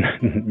 nem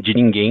de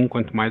ninguém,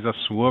 quanto mais a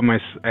sua,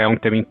 mas é um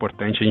tema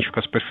importante. A gente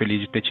fica super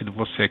feliz de ter tido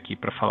você aqui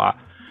para falar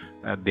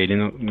dele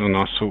no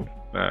nosso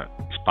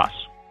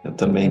espaço. Eu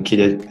também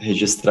queria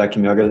registrar aqui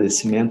meu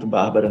agradecimento,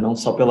 Bárbara, não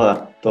só pela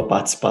tua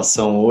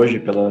participação hoje,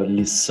 pela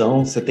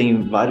lição. Você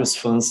tem vários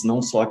fãs,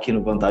 não só aqui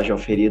no Vantagem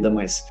Auferida,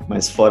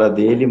 mas fora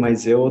dele,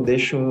 mas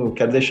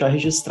quero deixar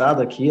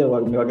registrado aqui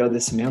o meu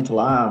agradecimento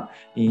lá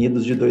em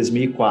idos de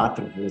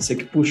 2004. Você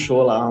que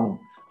puxou lá um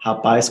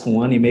rapaz com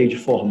 1 ano e meio de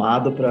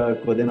formado para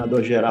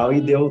coordenador geral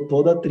e deu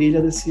toda a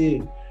trilha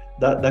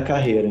da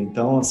carreira.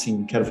 Então,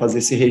 assim, quero fazer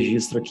esse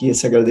registro aqui,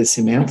 esse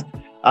agradecimento.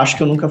 Acho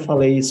que eu nunca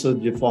falei isso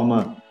de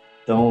forma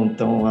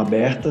tão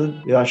aberta.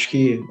 Eu acho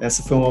que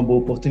essa foi uma boa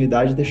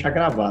oportunidade de deixar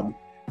gravado.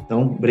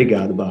 Então,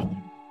 obrigado, Bárbara.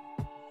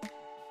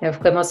 Eu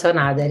fico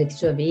emocionada, Eric,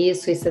 de ouvir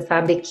isso, e você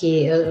sabe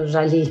que eu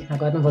já li,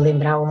 agora não vou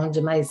lembrar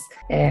onde, mas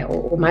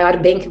o maior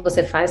bem que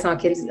você faz são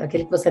aquele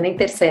que você nem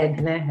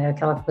percebe, né? É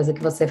aquela coisa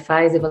que você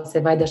faz e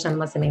você vai deixando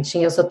uma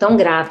sementinha. Eu sou tão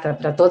grata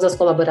para todas as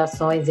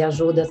colaborações e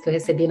ajudas que eu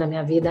recebi na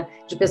minha vida,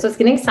 de pessoas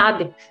que nem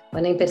sabem,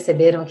 ou nem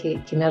perceberam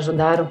que me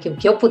ajudaram, que o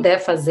que eu puder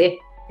fazer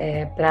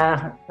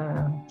para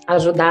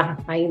ajudar,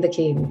 ainda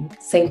que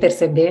sem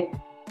perceber,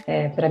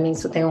 para mim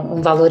isso tem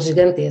um valor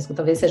gigantesco.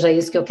 Talvez seja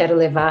isso que eu quero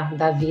levar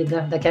da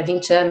vida daqui a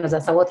 20 anos.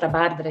 Essa outra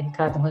Bárbara,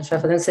 Ricardo, quando a gente vai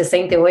fazendo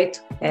 68,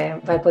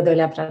 vai poder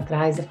olhar para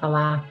trás e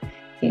falar,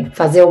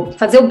 fazer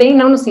o bem,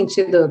 não no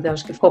sentido,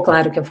 acho que ficou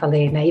claro o que eu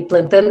falei, né? E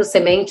plantando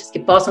sementes que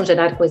possam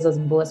gerar coisas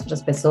boas para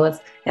as pessoas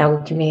é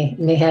algo que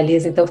me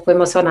realiza. Então, eu fico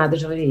emocionado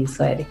de ouvir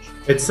isso, Eric.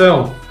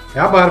 Edição, é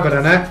a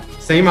Bárbara, né?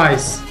 Sem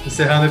mais,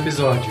 encerrando o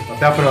episódio.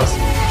 Até a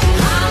próxima.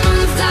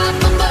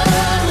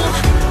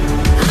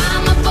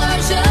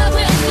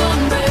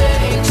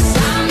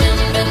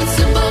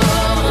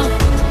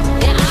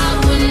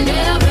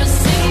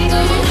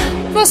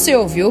 Você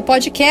ouviu o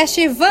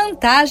podcast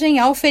Vantagem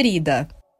Auferida.